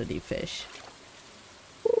of quality fish.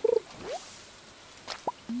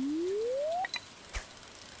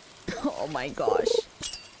 Oh my gosh.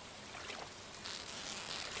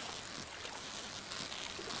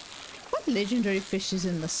 What legendary fish is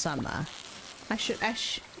in the summer? I should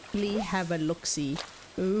actually have a look-see.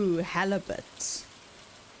 Ooh, halibut.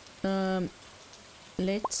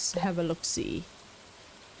 Let's have a look-see.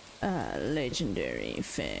 Legendary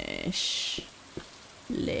fish.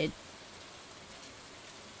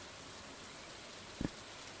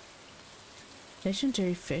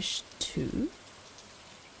 Legendary fish 2.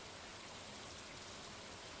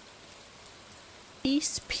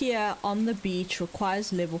 East Pier on the beach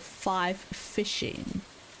requires level 5 fishing.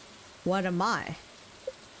 What am I?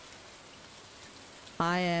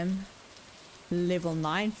 I am level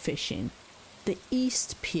 9 fishing. The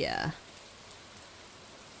East Pier.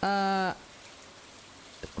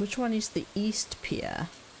 Which one is the East Pier?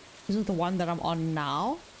 Is it the one that I'm on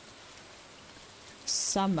now?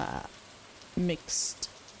 Summer. Mixed.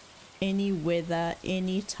 Any weather,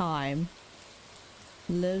 any time.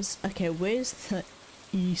 Lives. Okay, where's the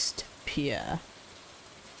East Pier?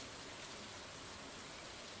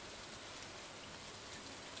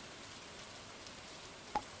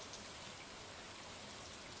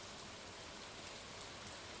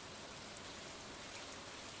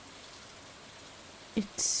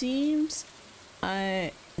 It seems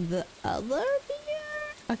the other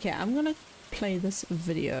pier? Okay, I'm gonna play this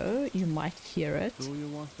video. You might hear it. Do you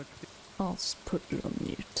want the I'll just put it on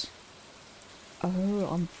mute. Oh,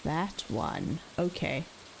 on that one. Okay.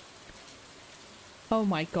 Oh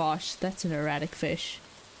my gosh, that's an erratic fish.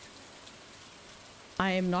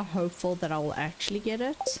 I am not hopeful that I will actually get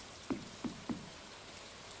it.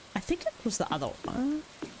 I think it was the other one.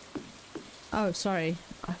 Oh, sorry.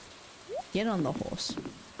 Get on the horse.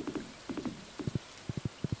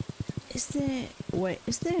 Is there... Wait,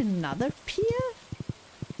 is there another pier?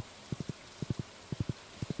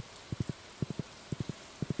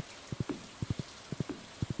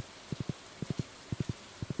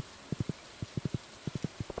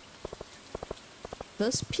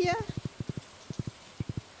 This pier?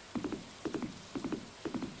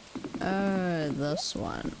 Oh, this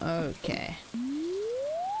one. Okay.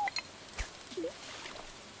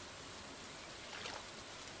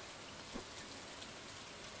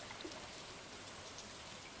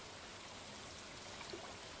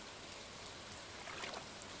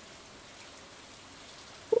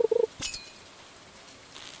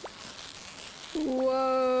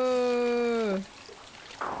 Whoa!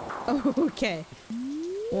 Okay.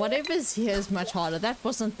 Whatever's here is much harder. That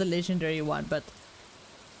wasn't the legendary one, but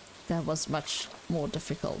that was much more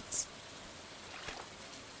difficult.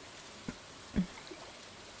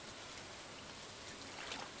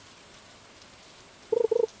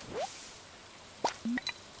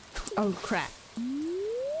 Oh crap.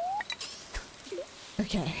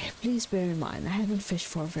 Okay, please bear in mind, I haven't fished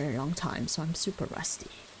for a very long time, so I'm super rusty.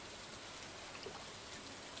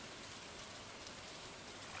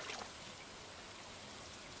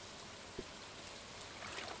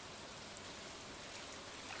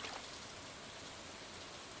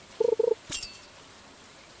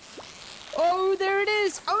 Oh, there it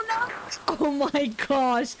is! Oh no! Oh my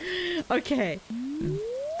gosh! Okay.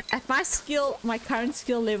 At my current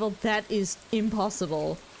skill level, that is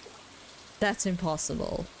impossible. That's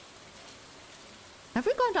impossible. Have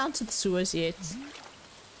we gone down to the sewers yet?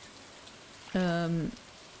 I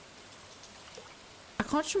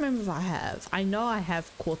can't remember if I have. I know I have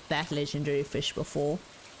caught that legendary fish before.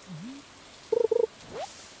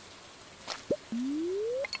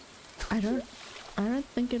 I don't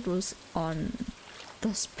think it was on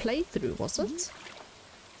this playthrough, was it?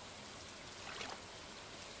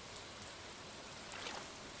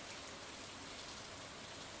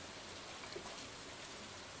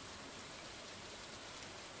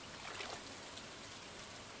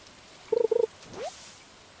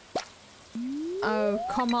 Oh,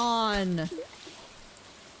 come on.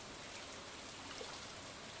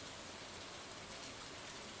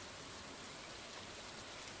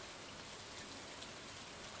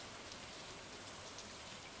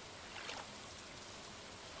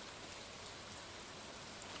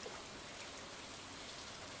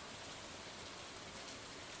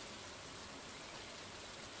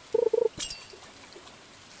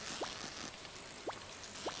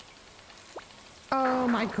 Oh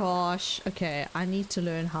my gosh. Okay, I need to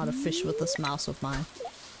learn how to fish with this mouse of mine.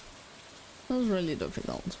 That was really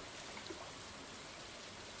difficult.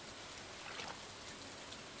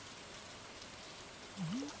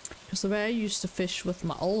 Because the way I used to fish with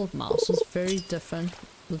my old mouse is very different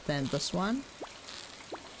than this one.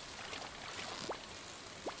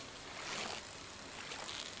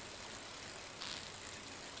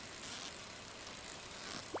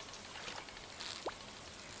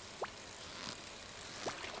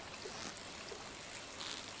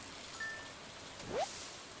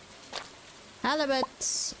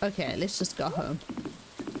 Halibut! Okay, let's just go home.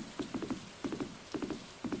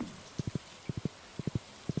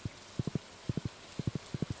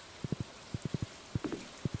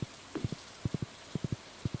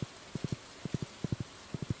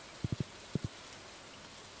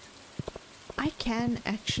 I can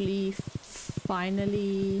actually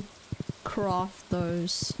finally craft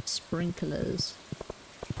those sprinklers.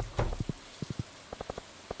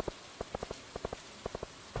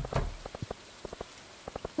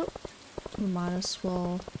 We might as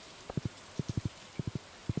well.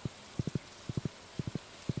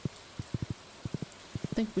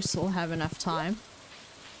 I think we still have enough time.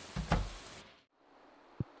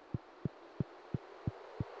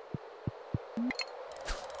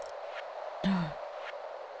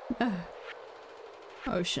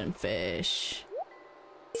 Ocean fish.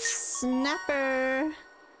 Snapper!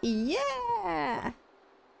 Yeah!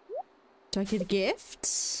 Do I get a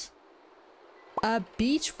gift? A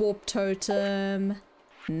beach warp totem.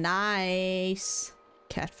 Nice.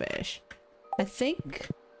 Catfish. I think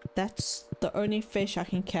that's the only fish I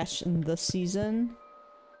can catch in this season.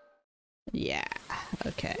 Yeah,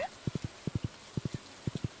 okay.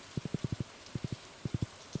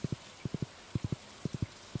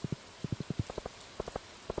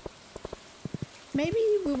 Maybe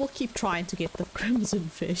we will keep trying to get the crimson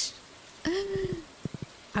fish.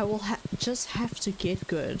 I will just have to get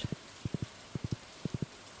good.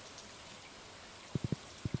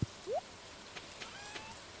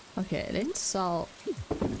 Okay, let's sell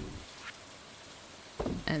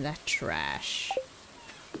and that trash.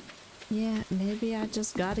 Yeah, maybe I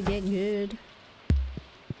just gotta get good.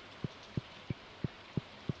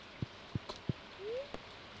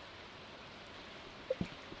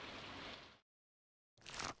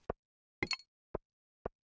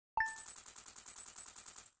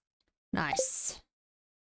 Nice.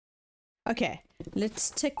 Okay, let's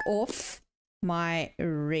tick off my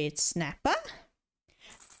red snapper.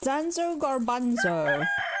 Dunzo Garbanzo.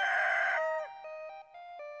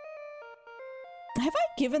 Have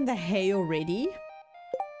I given the hay already?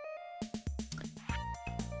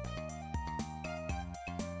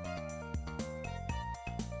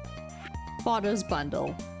 Father's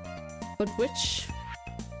bundle. But which?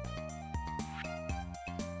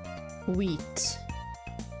 Wheat.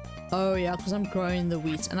 Oh yeah, because I'm growing the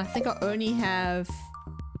wheat. And I think I only have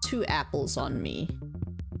 2 apples on me.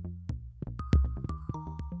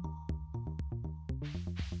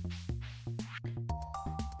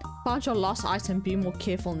 Found your lost item. Be more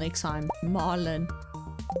careful next time. Marlin.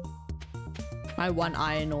 My 1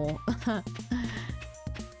 iron ore.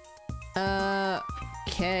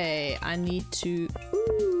 Okay, I need to...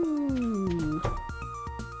 Ooh.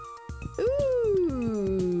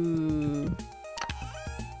 Ooh.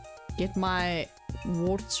 Get my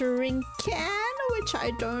watering can, which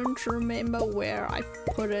I don't remember where I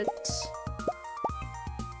put it.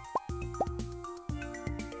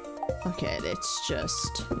 Okay, let's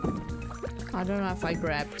just... I don't know if I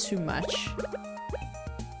grabbed too much.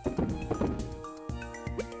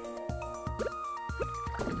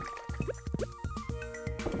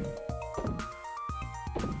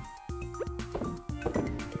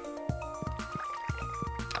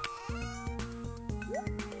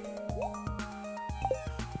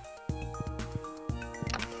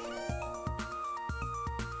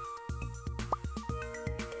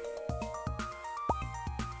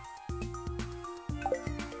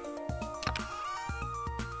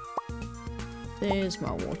 There's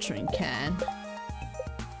my watering can.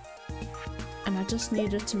 And I just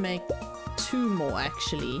needed to make 2 more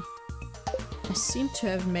actually. I seem to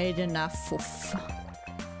have made enough for...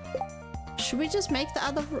 Should we just make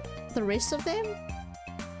the rest of them?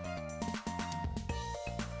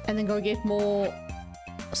 And then go get more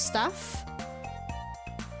stuff?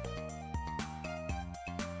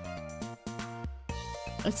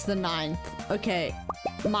 It's the 9th. Okay,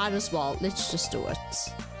 might as well. Let's just do it.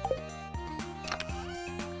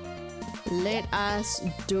 Let us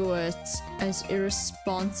do it, as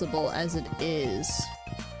irresponsible as it is.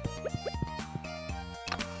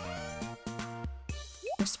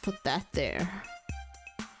 Let's put that there.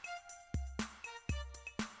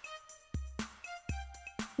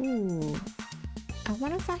 Ooh. I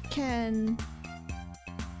wonder if I can...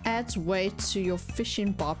 Adds weight to your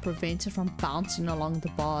fishing bar, prevent it from bouncing along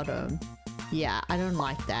the bottom. Yeah, I don't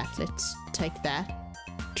like that. Let's take that.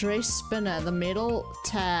 Dress spinner, the metal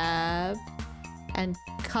tab and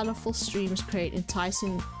colorful streams create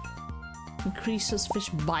enticing, increases fish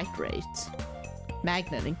bite rate.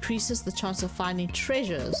 Magnet increases the chance of finding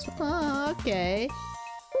treasures. Oh, okay.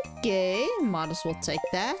 Okay, might as well take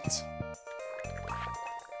that.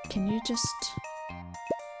 Can you just...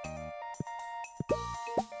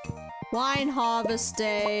 Wine harvest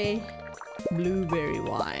day. Blueberry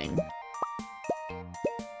wine.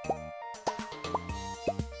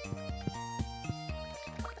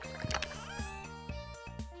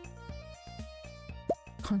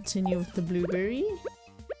 Continue with the blueberry.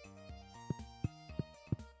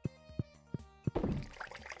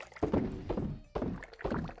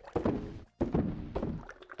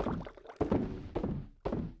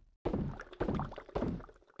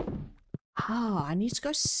 Oh, I need to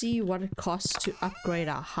go see what it costs to upgrade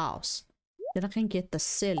our house. Then I can get the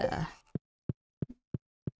cellar.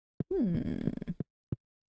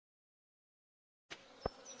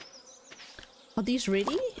 Are these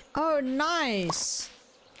ready? Oh, nice!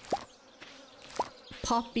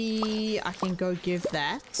 Poppy, I can go give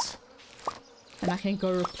that. And I can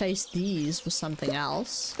go replace these with something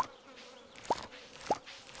else.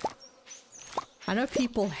 I know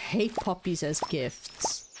people hate poppies as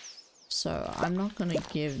gifts. So I'm not gonna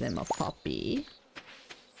give them a poppy.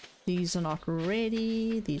 These are not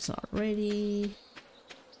ready. These are not ready.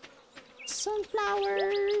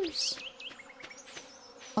 Sunflowers!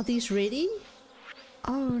 Are these ready?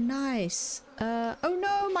 Oh, nice. Oh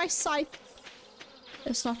no, my scythe!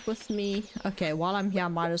 It's not with me. Okay, while I'm here, I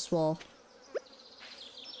might as well.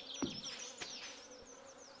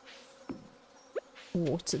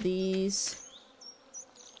 Water these.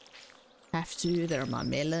 Have to, they're my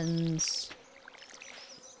melons.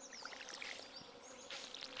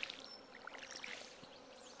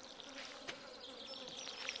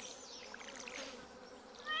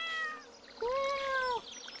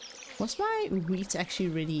 Was my wheat actually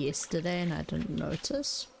ready yesterday and I didn't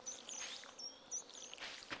notice?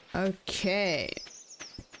 Okay.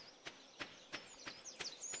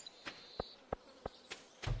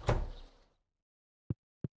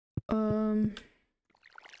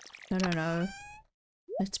 No.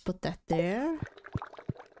 Let's put that there.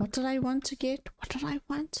 What did I want to get? What did I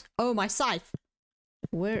want? Oh, my scythe.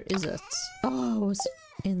 Where is it? Oh, it was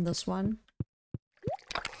in this one.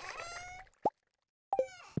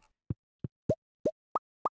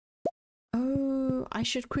 Oh, I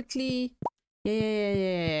should quickly...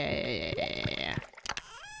 Yeah.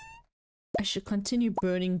 I should continue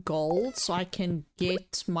burning gold so I can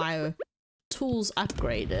get my tools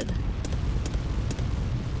upgraded.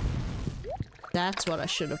 That's what I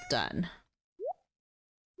should have done.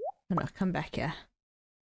 Oh no, come back here.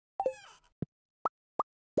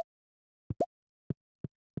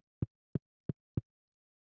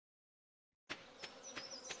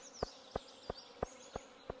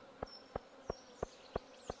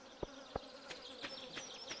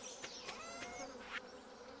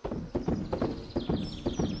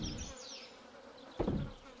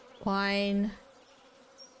 Fine.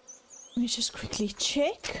 Let me just quickly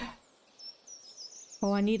check.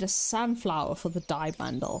 Oh, I need a sunflower for the dye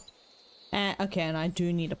bundle. Okay, and I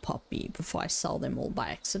do need a poppy before I sell them all by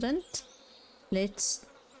accident. Let's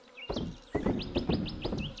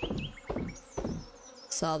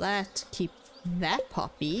sell that, keep that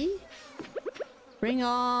poppy. Bring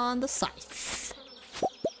on the scythe.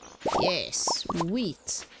 Yes,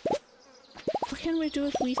 wheat. What can we do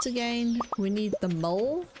with wheat again? We need the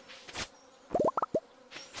mill.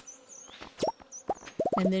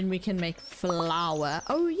 And then we can make flour.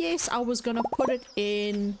 Oh yes, I was gonna put it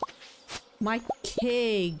in my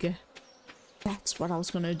keg. That's what I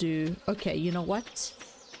was gonna do. Okay, you know what?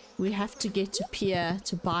 We have to get to Pier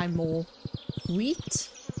to buy more wheat.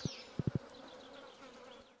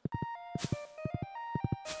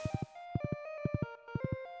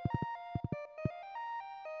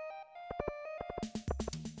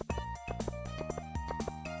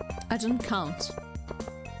 I didn't count.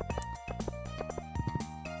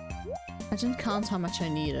 I didn't count how much I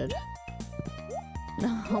needed.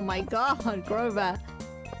 Oh my god, Grover.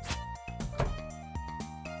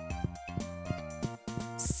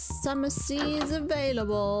 Summer seeds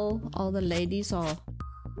available. All the ladies are...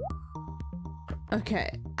 Okay,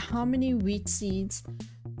 how many wheat seeds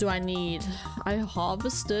do I need? I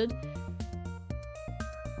harvested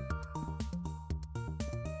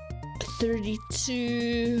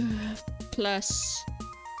 32 plus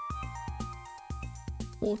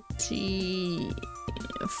 40,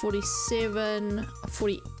 47,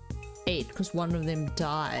 48 because one of them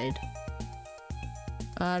died.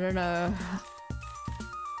 I don't know.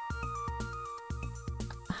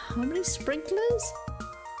 How many sprinklers?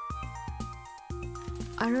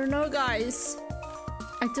 I don't know, guys.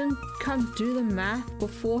 I can't do the math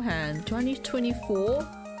beforehand. Do I need 24?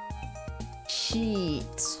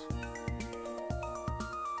 Shit.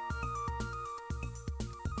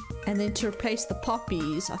 And then to replace the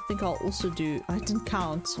poppies, I think I'll also do... I didn't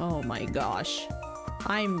count. Oh my gosh.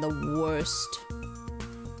 I'm the worst.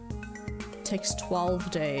 It takes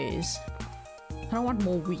 12 days. I don't want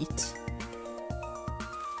more wheat.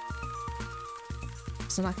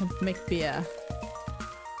 So I can make beer.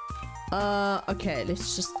 Okay,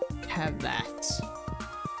 let's just have that.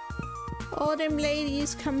 All them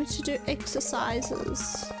ladies coming to do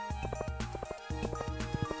exercises.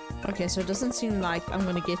 Okay, so it doesn't seem like I'm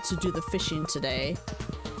gonna get to do the fishing today.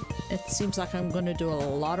 It seems like I'm gonna do a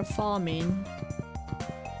lot of farming.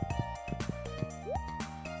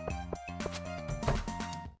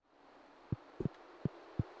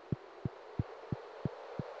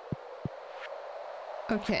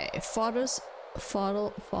 Okay, fodders.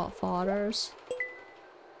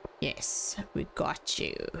 Yes, we got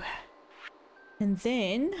you. And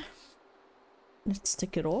then, let's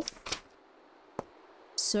tick it off.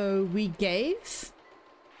 So we gave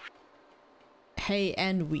hay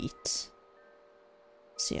and wheat.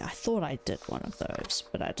 See, I thought I did one of those,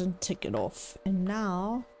 but I didn't tick it off. And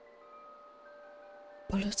now,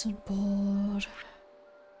 bulletin board.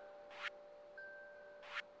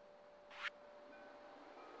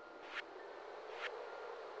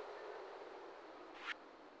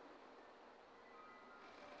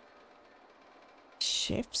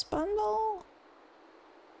 Chef's bundle?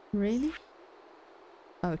 Really?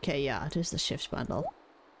 Okay, yeah, it is the chef's bundle.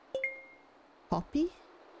 Poppy?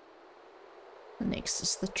 Next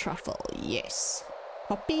is the truffle. Yes.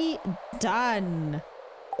 Poppy done.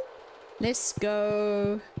 Let's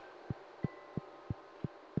go.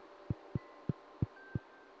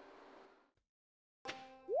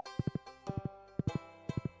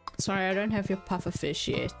 Sorry, I don't have your puffer fish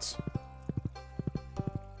yet.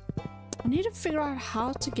 I need to figure out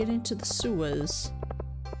how to get into the sewers.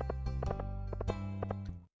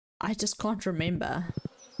 I just can't remember.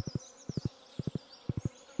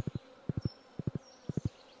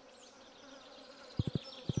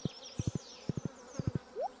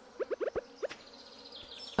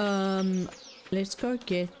 Let's go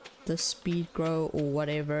get the speed grow or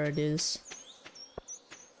whatever it is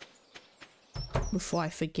before I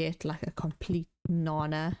forget like a complete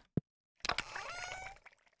nana.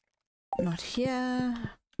 Not here.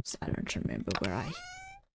 I don't remember where I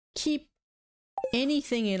keep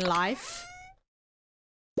anything in life.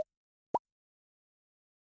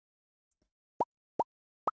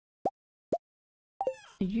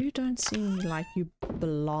 You don't seem like you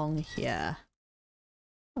belong here.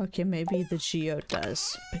 Okay, maybe the Geo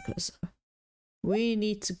does, because we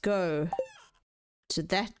need to go to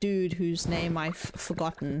that dude whose name I've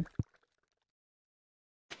forgotten.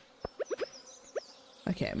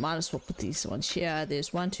 Okay, might as well put these ones here.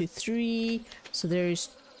 There's 1, 2, 3. So there's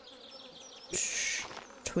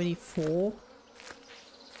 24.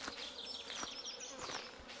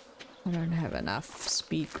 I don't have enough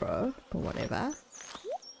speed grow or whatever.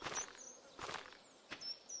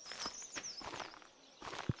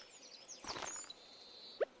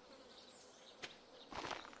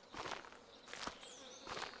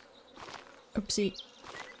 Oopsie.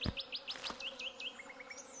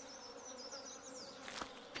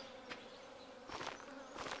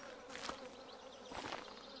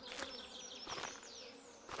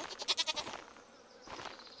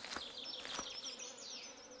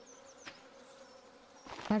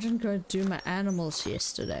 I didn't go do my animals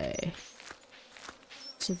yesterday,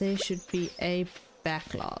 so there should be a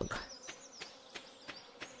backlog.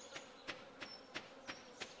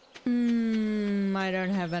 I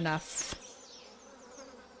don't have enough.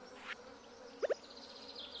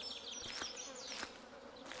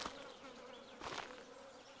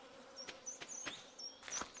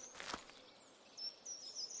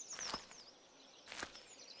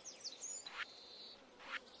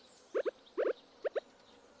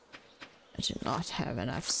 I do not have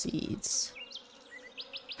enough seeds.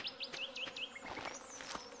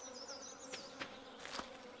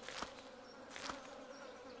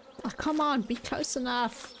 Oh, come on, be close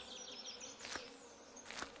enough.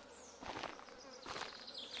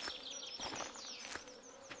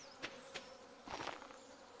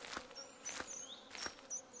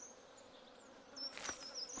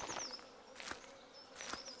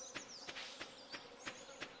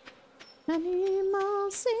 Animal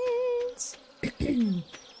seeds.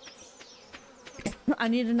 I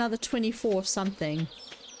need another 24 of something.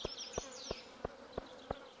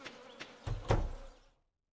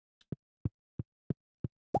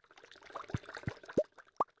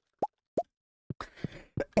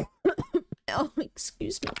 Oh,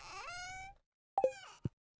 excuse me.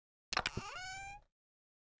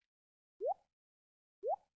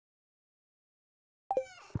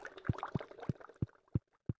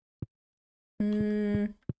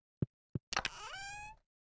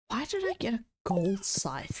 Why did I get a gold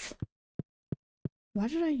scythe? Why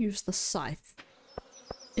did I use the scythe?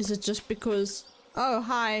 Is it just because... Oh,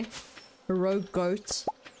 hi, a rogue goat.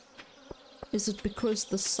 Is it because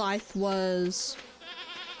the scythe was...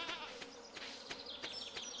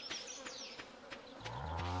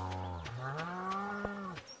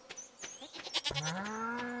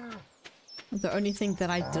 the only thing that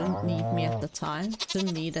I didn't need at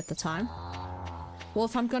the time? Well,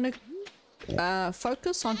 if I'm gonna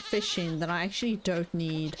focus on fishing, then I actually don't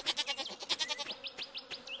need...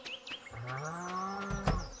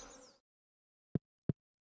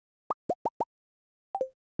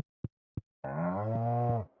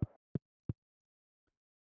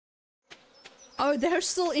 Oh, they're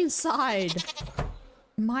still inside!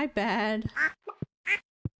 My bad.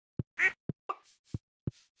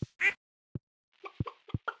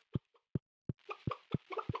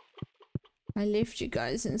 I left you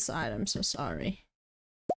guys inside, I'm so sorry.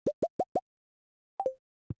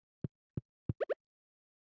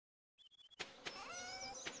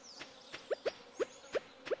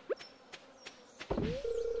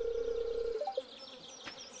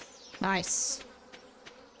 Nice.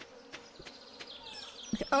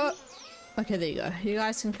 Okay, oh! Okay, there you go. You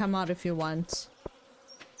guys can come out if you want.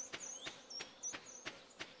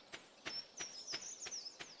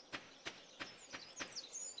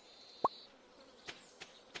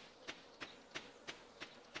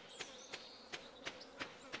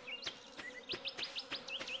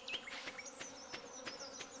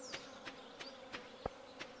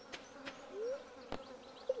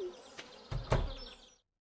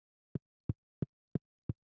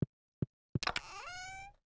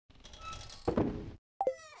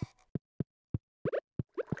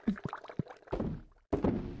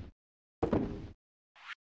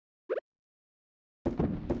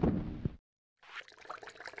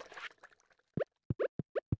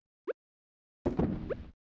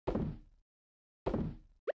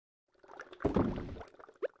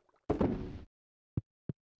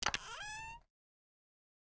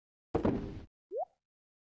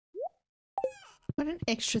 Got an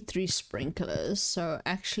extra 3 sprinklers, so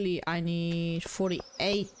actually I need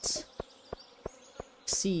 48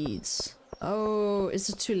 seeds. Oh, is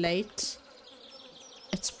it too late?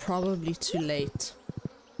 It's probably too late.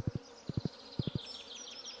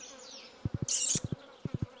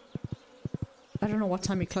 I don't know what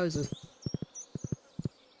time he closes.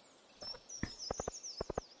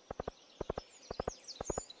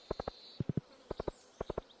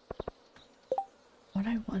 What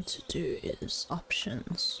I want to do is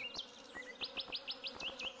options.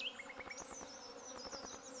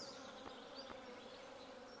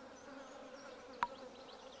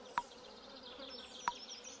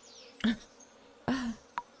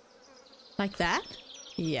 Like that?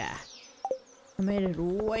 Yeah. I made it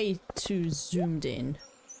way too zoomed in.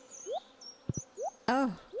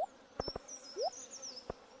 Oh.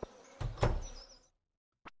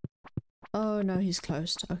 Oh no, he's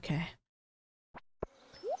closed. Okay.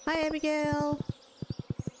 Hi, Abigail.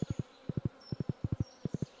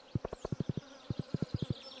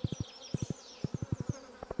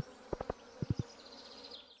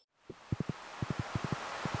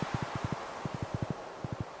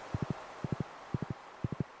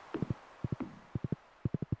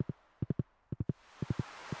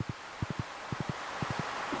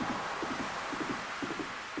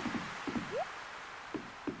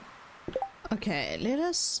 Okay, let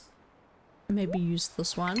us maybe use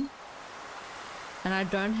this one. And I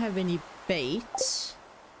don't have any bait.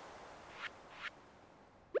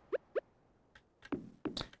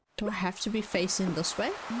 Do I have to be facing this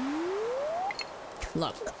way?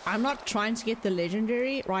 Look, I'm not trying to get the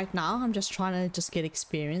legendary right now. I'm just trying to just get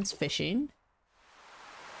experience fishing.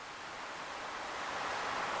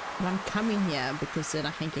 And I'm coming here because then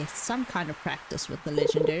I can get some kind of practice with the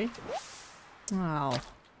legendary. Wow.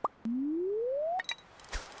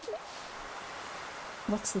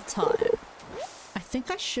 What's the time? I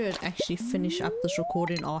think I should actually finish up this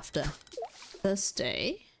recording after this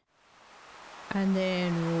day. And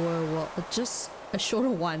then well, just a shorter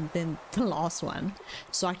one than the last one.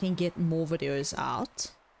 So I can get more videos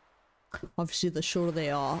out. Obviously the shorter they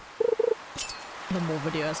are, the more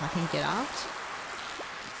videos I can get out.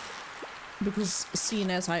 Because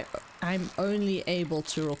seeing as I'm only able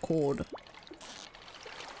to record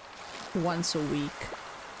once a week,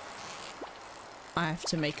 I have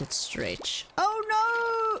to make it stretch.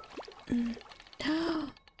 Oh no!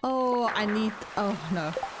 Oh, I need. Oh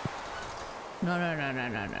no. No, no, no, no,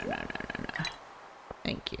 no, no, no, no, no, no.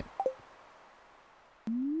 Thank you.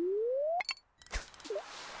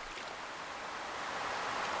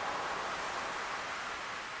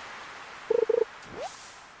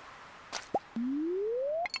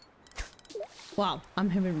 Wow, I'm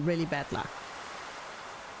having really bad luck.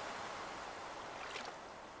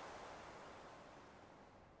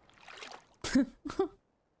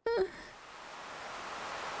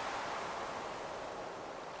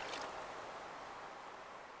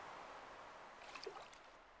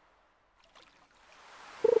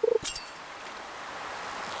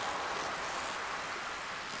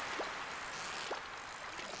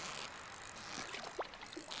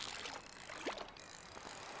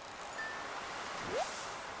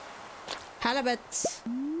 Halibut!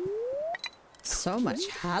 So much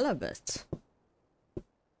halibut.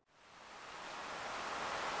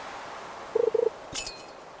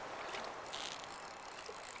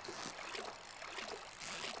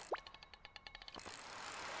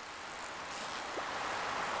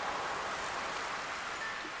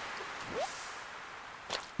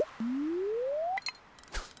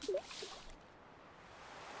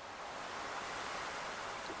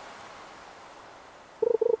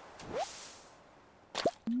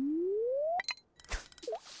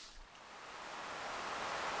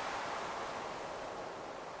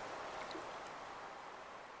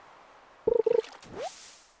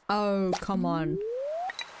 Oh, come on.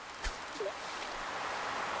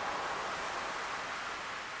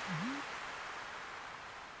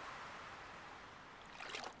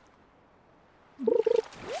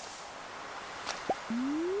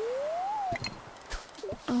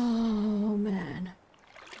 Oh, man.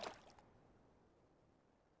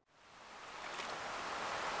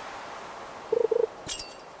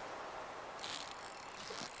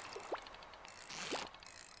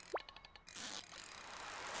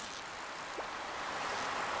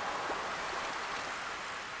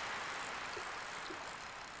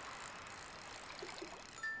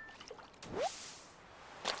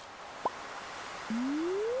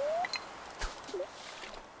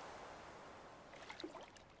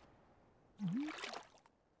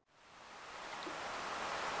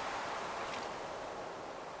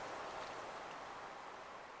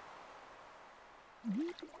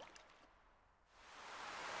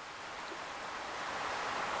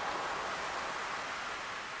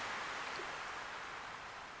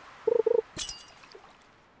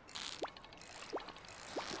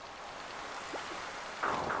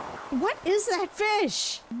 What is that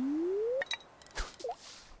fish?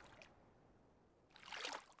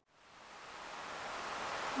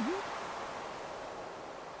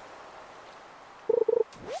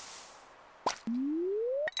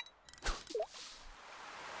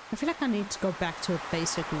 I feel like I need to go back to a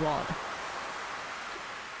basic rod.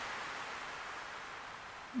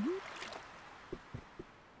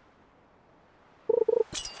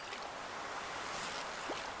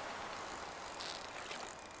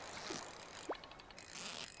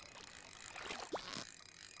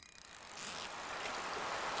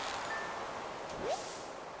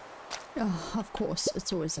 Oh, of course,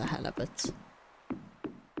 it's always a halibut.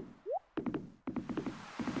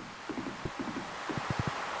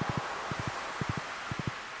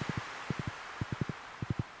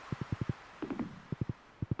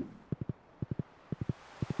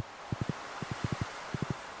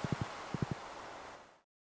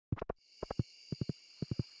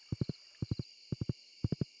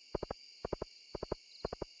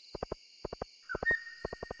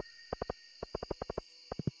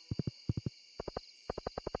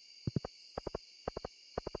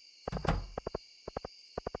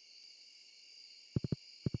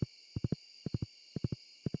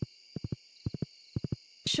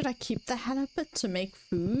 Should I keep the halibut to make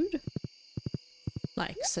food?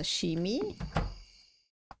 Like sashimi?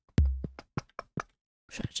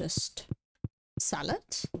 Should I just sell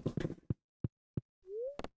it?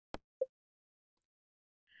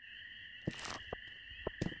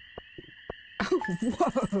 Oh,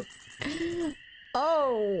 whoa!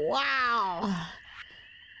 Oh, wow!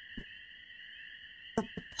 The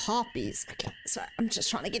poppies. Okay, sorry, I'm just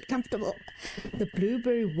trying to get comfortable. The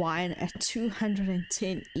blueberry wine at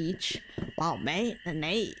 210 each. Wow,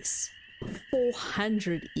 mayonnaise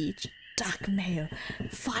 400 each. Duck mayo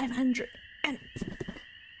 500 and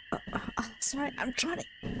sorry, I'm trying to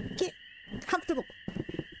get comfortable,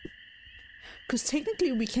 because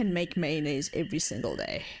technically we can make mayonnaise every single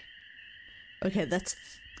day. Okay, that's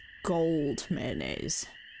gold mayonnaise,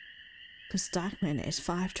 because dark mayonnaise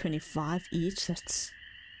 525 each. That's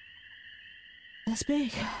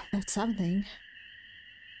big. That's something.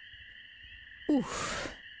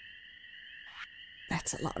 Oof.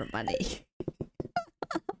 That's a lot of money.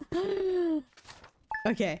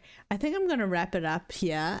 Okay, I think I'm gonna wrap it up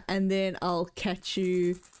here, and then I'll catch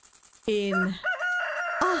you in...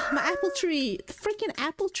 Oh, my apple tree! The freaking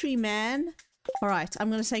apple tree, man! Alright, I'm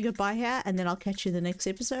gonna say goodbye here, and then I'll catch you in the next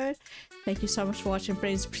episode. Thank you so much for watching,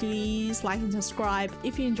 friends. Please like and subscribe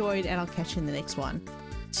if you enjoyed, and I'll catch you in the next one.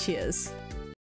 Cheers.